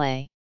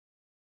ballet.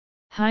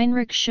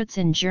 Heinrich Schütz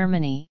in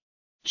Germany,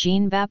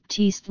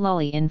 Jean-Baptiste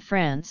Lully in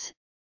France,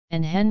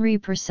 and Henry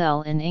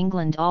Purcell in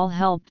England all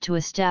helped to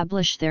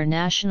establish their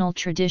national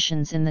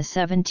traditions in the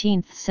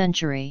 17th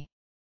century.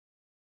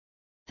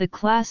 The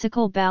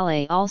classical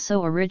ballet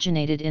also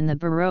originated in the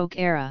Baroque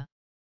era.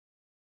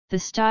 The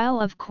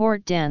style of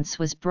court dance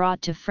was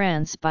brought to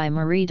France by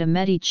Marie de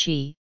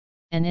Medici,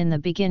 and in the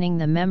beginning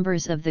the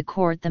members of the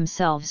court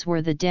themselves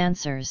were the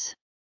dancers.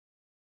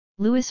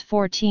 Louis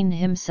XIV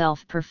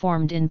himself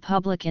performed in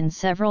public in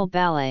several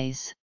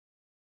ballets.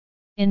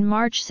 In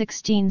March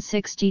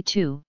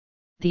 1662,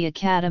 the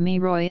Académie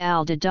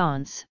Royale de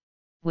Danse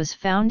was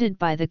founded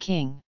by the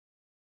king.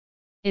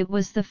 It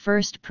was the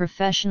first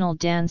professional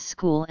dance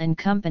school and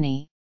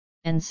company,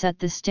 and set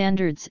the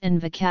standards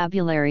and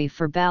vocabulary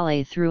for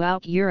ballet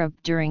throughout Europe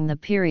during the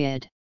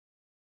period.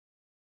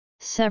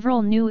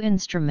 Several new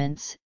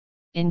instruments,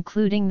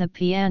 including the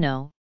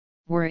piano,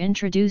 were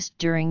introduced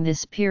during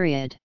this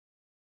period.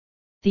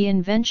 The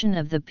invention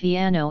of the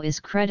piano is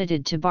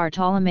credited to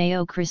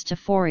Bartolomeo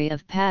Cristofori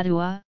of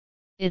Padua,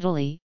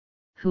 Italy,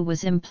 who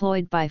was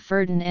employed by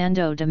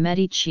Ferdinando de'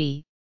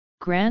 Medici,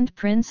 Grand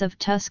Prince of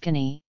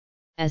Tuscany,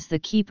 as the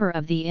keeper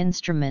of the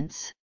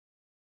instruments.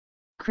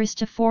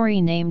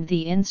 Cristofori named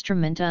the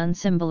instrument un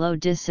simbolo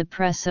di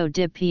suppresso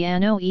di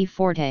piano e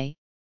forte,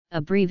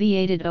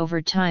 abbreviated over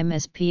time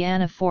as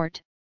pianoforte,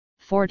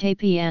 forte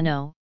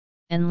piano,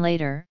 and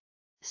later,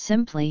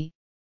 simply,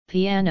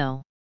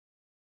 piano.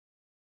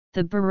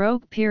 The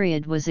Baroque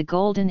period was a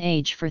golden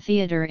age for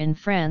theatre in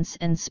France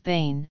and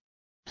Spain.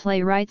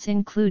 Playwrights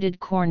included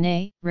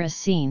Corneille,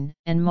 Racine,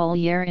 and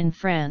Molière in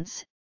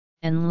France,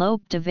 and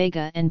Lope de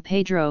Vega and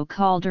Pedro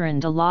Calderón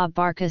de la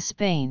Barca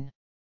Spain.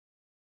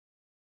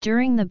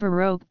 During the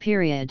Baroque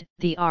period,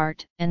 the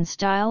art and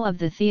style of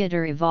the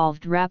theatre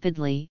evolved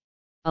rapidly,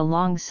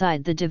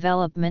 alongside the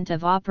development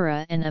of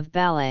opera and of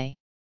ballet.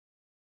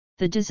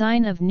 The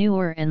design of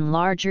newer and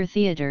larger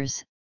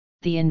theatres,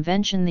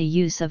 the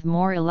use of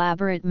more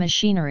elaborate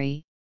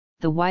machinery,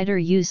 the wider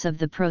use of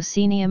the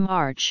proscenium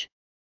arch,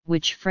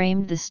 which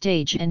framed the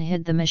stage and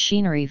hid the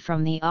machinery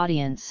from the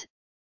audience,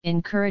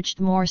 encouraged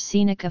more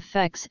scenic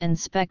effects and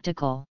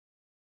spectacle.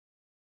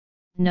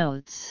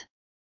 Notes: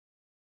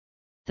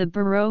 the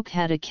Baroque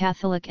had a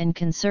Catholic and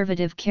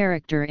conservative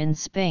character in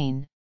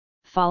Spain,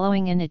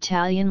 following in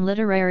Italian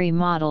literary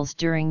models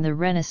during the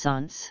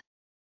Renaissance.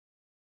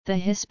 The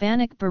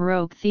Hispanic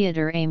Baroque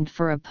theatre aimed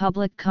for a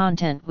public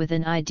content with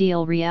an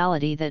ideal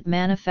reality that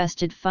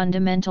manifested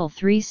fundamental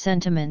 3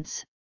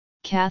 sentiments: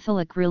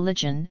 Catholic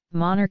religion,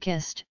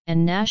 monarchist,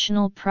 and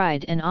national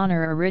pride and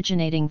honor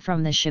originating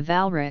from the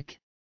chivalric,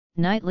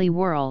 knightly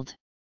world.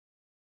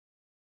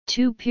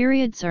 2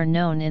 periods are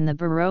known in the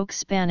Baroque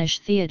Spanish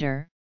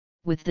theatre,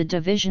 with the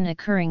division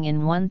occurring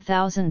in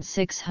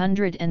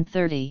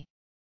 1630.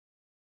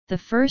 The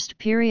first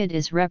period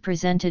is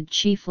represented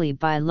chiefly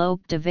by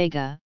Lope de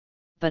Vega,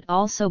 but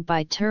also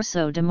by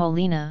Tirso de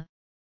Molina,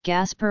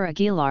 Gaspar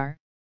Aguilar,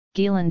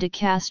 Guillen de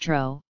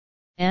Castro,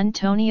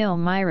 Antonio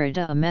Mira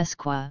de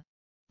Amezcua,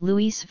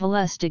 Luis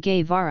Velez de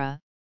Guevara,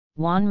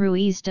 Juan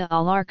Ruiz de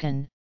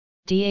Alarcón,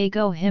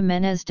 Diego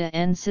Jiménez de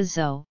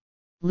Enciso,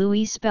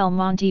 Luis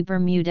Belmonte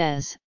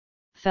Bermúdez,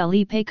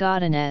 Felipe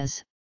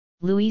Godinez,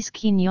 Luis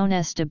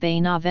Quiñones de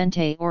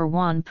Benavente or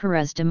Juan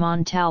Pérez de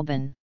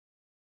Montalbán.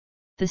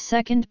 The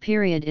second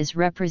period is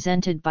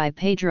represented by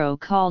Pedro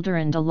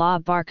Calderón de la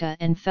Barca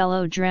and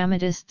fellow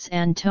dramatists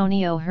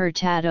Antonio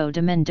Hurtado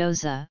de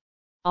Mendoza,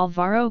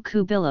 Álvaro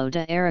Cubillo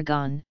de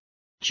Aragon,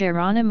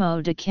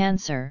 Jerónimo de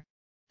Cáncer,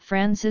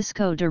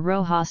 Francisco de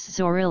Rojas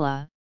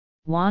Zorrilla,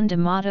 Juan de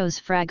Matos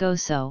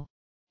Fragoso,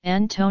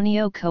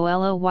 Antonio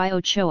Coelho y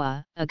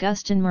Ochoa,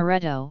 Agustín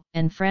Moreto,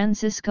 and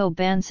Francisco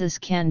Banzas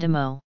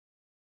Candamo.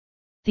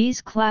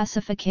 These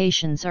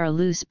classifications are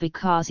loose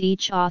because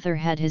each author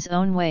had his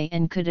own way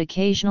and could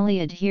occasionally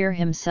adhere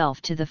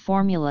himself to the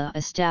formula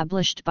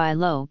established by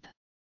Lope.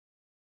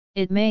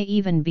 It may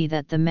even be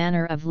that the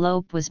manner of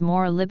Lope was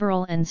more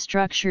liberal and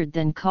structured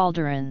than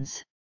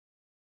Calderón's.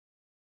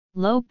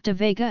 Lope de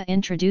Vega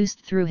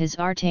introduced through his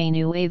Arte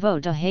Nuevo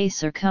de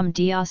hacer cum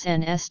Dios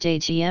en este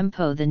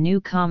tiempo the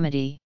new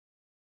comedy.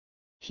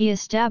 He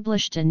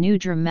established a new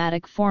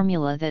dramatic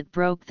formula that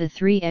broke the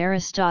 3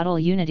 Aristotle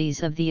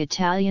unities of the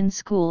Italian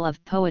school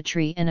of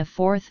poetry and a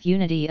 4th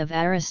unity of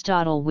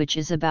Aristotle, which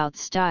is about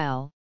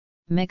style,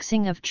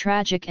 mixing of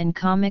tragic and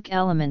comic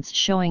elements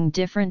showing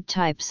different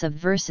types of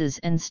verses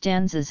and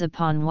stanzas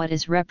upon what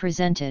is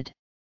represented.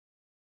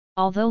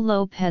 Although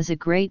Lope has a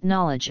great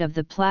knowledge of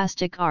the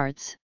plastic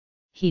arts,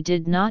 he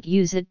did not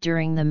use it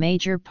during the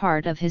major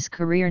part of his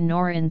career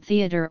nor in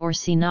theatre or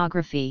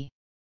scenography.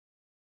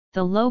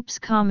 The Lopes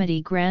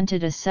comedy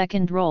granted a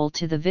second role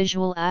to the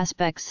visual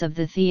aspects of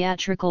the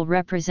theatrical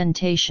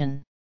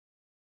representation.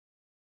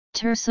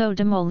 Tirso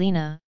de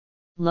Molina,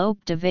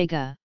 Lope de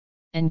Vega,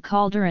 and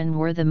Calderon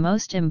were the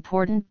most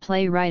important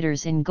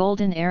playwriters in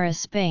Golden Era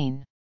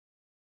Spain.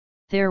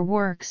 Their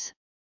works,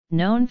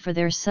 known for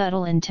their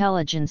subtle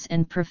intelligence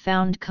and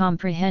profound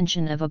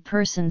comprehension of a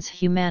person's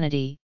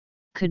humanity,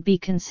 could be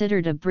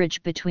considered a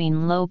bridge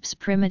between Lope's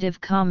primitive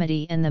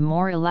comedy and the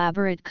more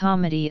elaborate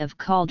comedy of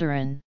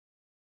Calderon.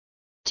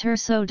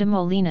 Tirso de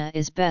Molina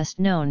is best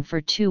known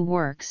for two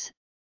works,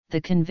 The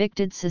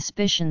Convicted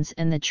Suspicions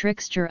and The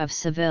Trickster of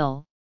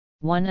Seville,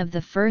 one of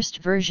the first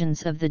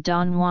versions of the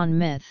Don Juan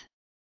myth.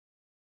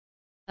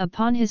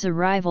 Upon his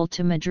arrival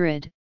to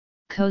Madrid,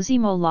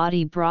 Cosimo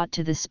Lodi brought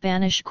to the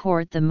Spanish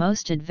court the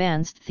most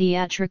advanced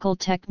theatrical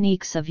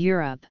techniques of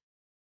Europe.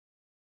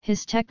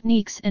 His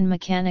techniques and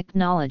mechanic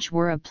knowledge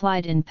were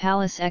applied in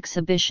palace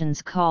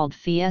exhibitions called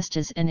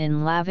fiestas and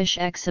in lavish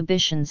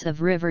exhibitions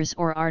of rivers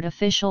or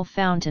artificial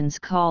fountains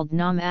called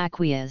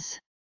namaquias.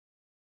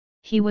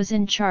 He was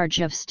in charge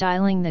of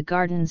styling the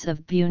gardens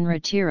of Buen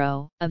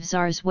Retiro, of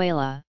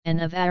Zarzuela, and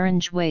of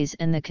Aranjuez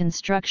and the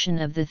construction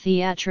of the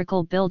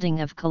theatrical building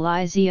of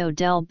Coliseo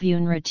del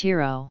Buen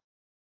Retiro.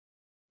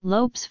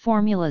 Lope's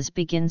formulas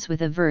begins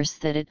with a verse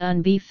that it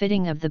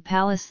unbefitting of the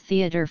Palace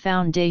Theatre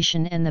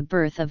foundation and the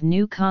birth of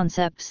new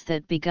concepts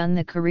that begun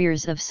the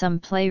careers of some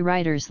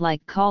playwriters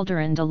like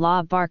Calderon de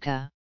la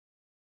Barca.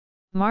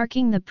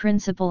 Marking the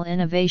principal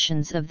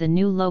innovations of the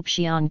new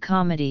Lopesian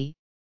comedy,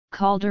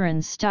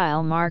 Calderon's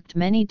style marked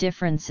many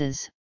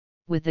differences,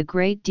 with a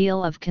great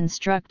deal of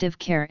constructive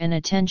care and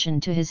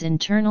attention to his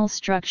internal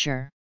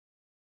structure.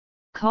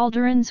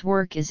 Calderon's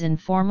work is in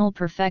formal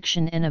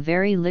perfection and a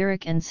very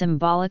lyric and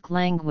symbolic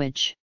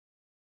language.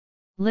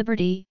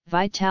 Liberty,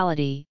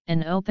 vitality,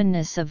 and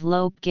openness of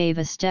Lope gave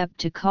a step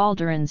to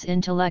Calderon's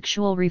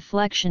intellectual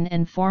reflection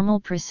and formal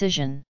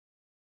precision.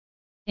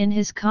 In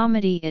his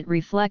comedy it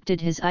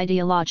reflected his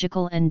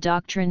ideological and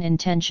doctrine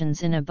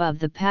intentions in Above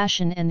the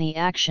Passion and the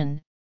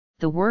Action.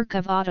 The work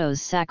of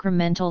Autos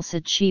Sacramentals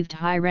achieved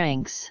high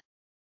ranks.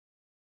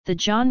 The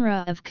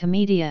genre of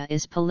commedia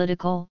is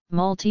political,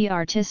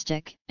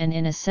 multi-artistic, and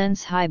in a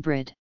sense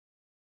hybrid.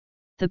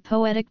 The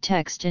poetic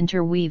text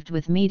interweaved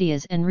with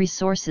medias and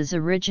resources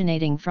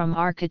originating from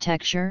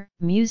architecture,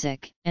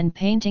 music, and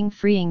painting,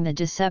 freeing the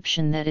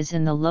deception that is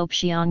in the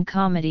Lopesian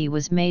comedy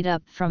was made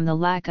up from the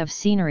lack of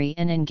scenery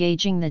and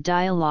engaging the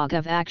dialogue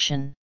of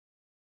action.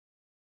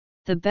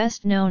 The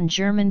best-known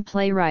German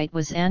playwright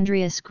was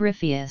Andreas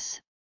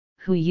Gryphius,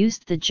 who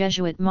used the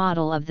Jesuit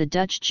model of the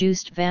Dutch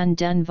Joost van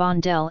den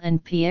Vondel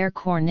and Pierre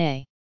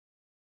Corneille.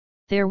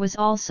 There was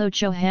also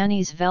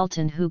Johannes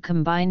Velten, who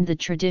combined the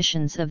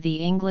traditions of the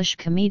English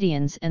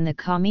comedians and the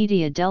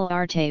Commedia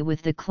dell'arte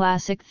with the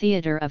classic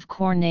theatre of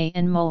Corneille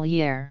and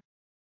Molière.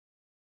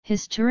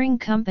 His touring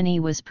company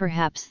was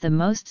perhaps the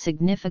most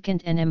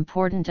significant and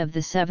important of the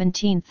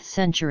 17th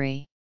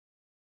century.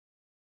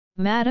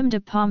 Madame de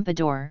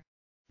Pompadour,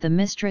 the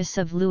mistress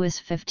of Louis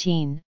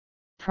XV,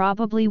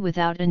 probably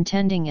without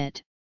intending it,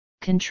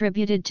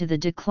 contributed to the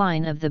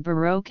decline of the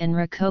Baroque and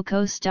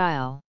Rococo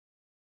style.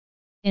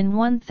 In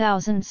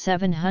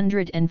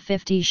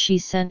 1750 she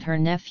sent her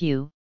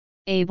nephew,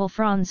 Abel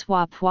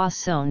François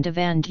Poisson de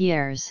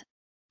Vandieres,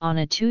 on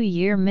a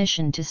 2-year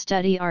mission to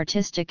study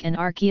artistic and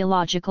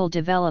archaeological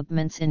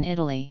developments in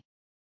Italy.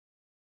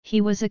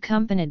 He was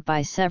accompanied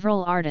by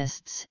several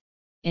artists,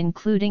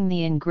 including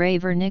the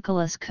engraver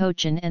Nicolas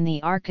Cochin and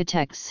the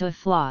architect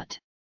Soufflot.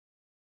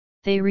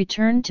 They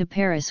returned to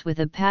Paris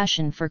with a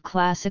passion for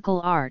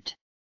classical art.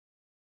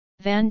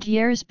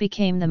 Vandieres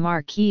became the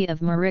Marquis of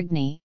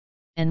Marigny,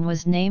 and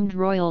was named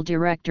Royal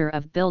Director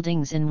of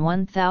Buildings in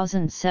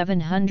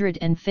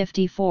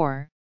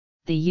 1754,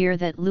 the year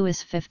that Louis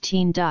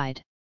XV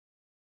died.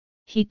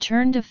 He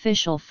turned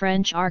official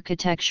French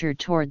architecture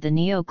toward the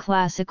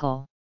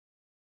neoclassical.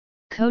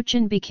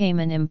 Cochin became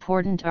an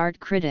important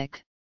art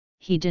critic.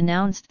 He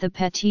denounced the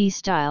petit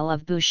style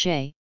of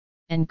Boucher,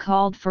 and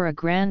called for a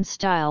grand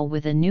style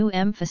with a new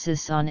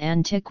emphasis on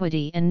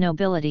antiquity and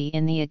nobility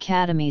in the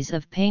academies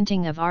of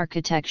painting of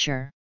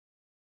architecture.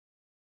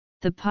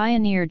 The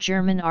pioneer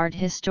German art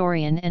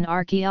historian and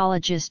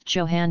archaeologist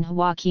Johann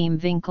Joachim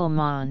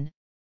Winckelmann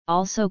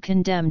also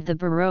condemned the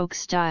Baroque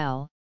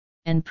style,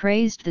 and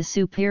praised the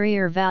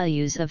superior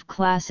values of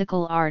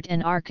classical art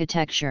and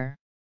architecture.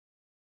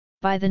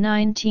 By the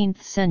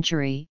 19th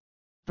century,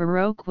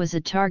 Baroque was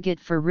a target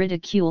for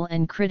ridicule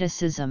and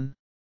criticism.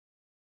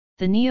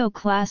 The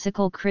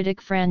neoclassical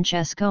critic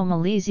Francesco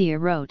Malizia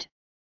wrote,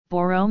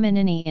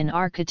 Borromini in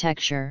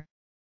architecture,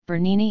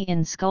 Bernini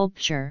in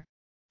sculpture,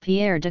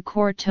 Pierre de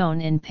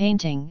Courton in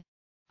painting,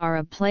 are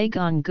a plague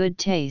on good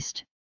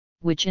taste,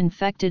 which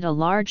infected a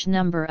large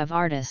number of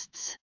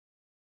artists.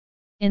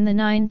 In the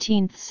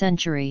 19th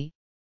century,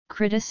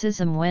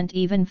 criticism went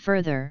even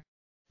further.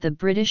 The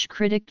British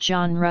critic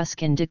John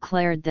Ruskin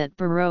declared that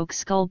Baroque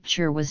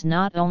sculpture was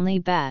not only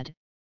bad,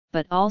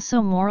 but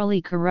also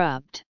morally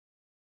corrupt.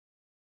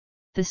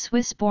 The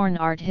Swiss-born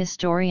art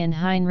historian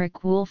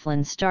Heinrich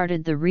Wülflin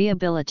started the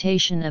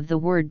rehabilitation of the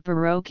word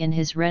Baroque in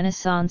his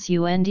Renaissance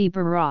und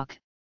Baroque.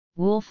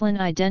 Wülflin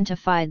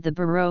identified the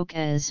Baroque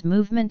as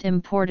movement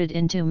imported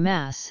into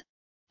mass,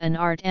 an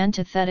art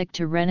antithetic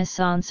to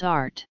Renaissance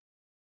art.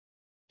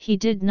 He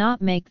did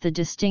not make the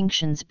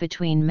distinctions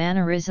between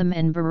Mannerism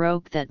and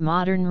Baroque that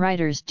modern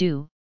writers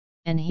do,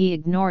 and he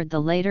ignored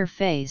the later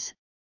phase,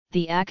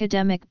 the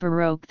academic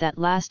Baroque that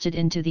lasted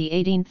into the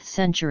 18th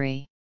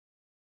century.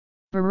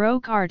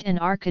 Baroque art and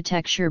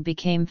architecture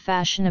became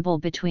fashionable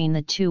between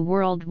the two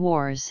world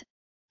wars,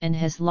 and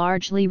has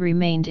largely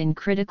remained in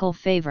critical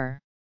favor.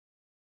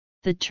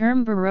 The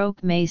term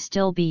Baroque may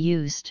still be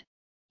used,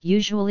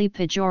 usually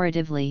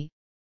pejoratively,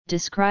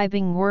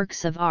 describing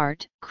works of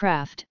art,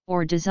 craft,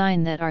 or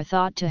design that are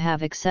thought to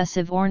have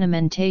excessive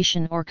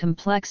ornamentation or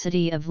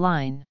complexity of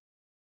line.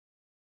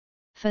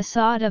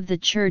 Facade of the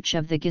Church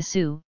of the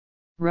Gesù,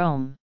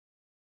 Rome.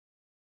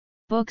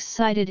 Books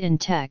cited in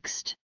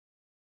text.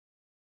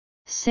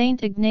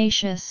 Saint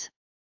Ignatius,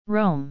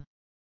 Rome.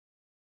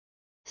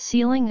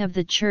 Ceiling of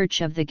the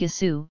Church of the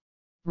Gesù,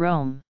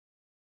 Rome.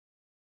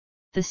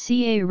 The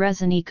Ca'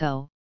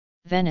 Rezzonico,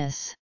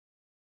 Venice.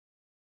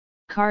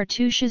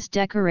 Cartouches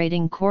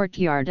decorating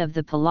courtyard of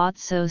the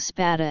Palazzo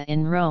Spada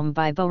in Rome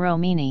by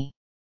Borromini.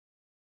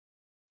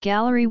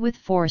 Gallery with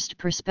forced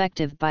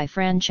perspective by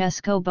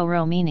Francesco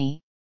Borromini,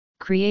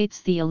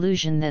 creates the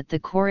illusion that the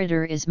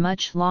corridor is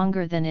much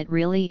longer than it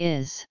really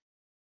is.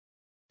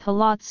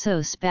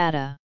 Palazzo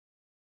Spada.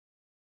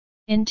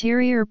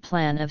 Interior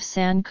plan of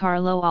San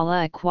Carlo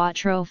alla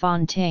Quattro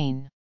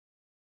Fontane.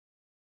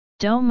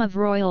 Dome of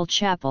Royal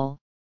Chapel,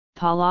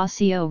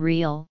 Palacio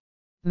Real,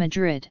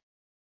 Madrid.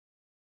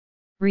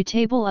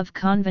 Retable of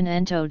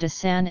Convento de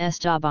San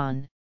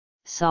Esteban,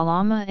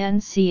 Salama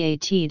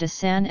Ncat de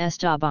San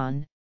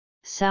Esteban,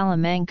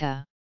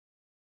 Salamanca.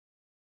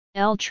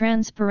 El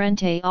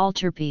Transparente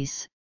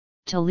Altarpiece,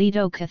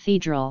 Toledo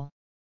Cathedral.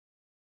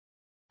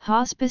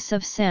 Hospice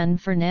of San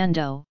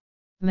Fernando,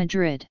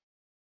 Madrid.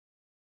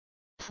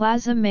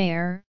 Plaza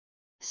Mayor,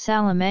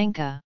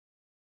 Salamanca.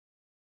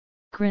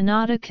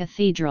 Granada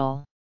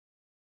Cathedral.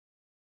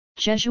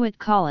 Jesuit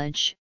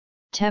College,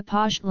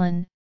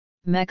 Tepoztlán,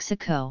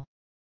 Mexico.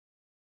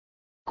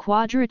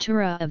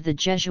 Quadratura of the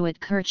Jesuit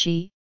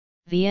Kirche,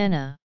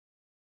 Vienna.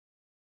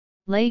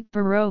 Late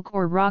Baroque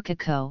or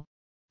Rococo,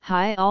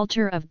 High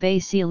Altar of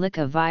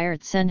Basilica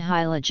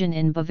Viertsenheiligen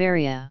in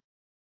Bavaria.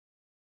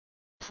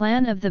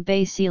 Plan of the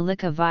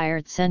Basilica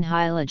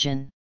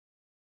Viertsenheiligen.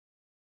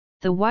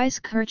 The Wise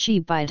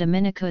Kirche by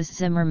Dominikus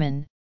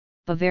Zimmermann,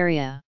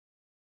 Bavaria.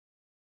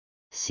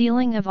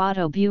 Ceiling of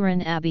Otto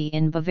Buren Abbey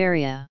in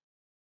Bavaria.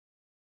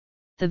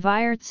 The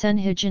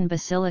Viertsenheiligen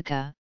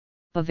Basilica,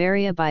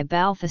 Bavaria by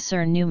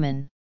Balthasar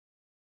Neumann.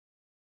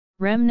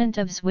 Remnant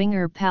of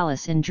Zwinger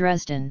Palace in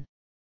Dresden.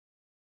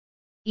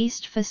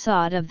 East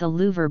Facade of the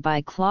Louvre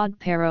by Claude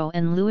Perrault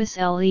and Louis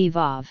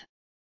Lvov.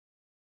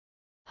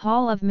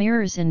 Hall of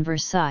Mirrors in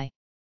Versailles.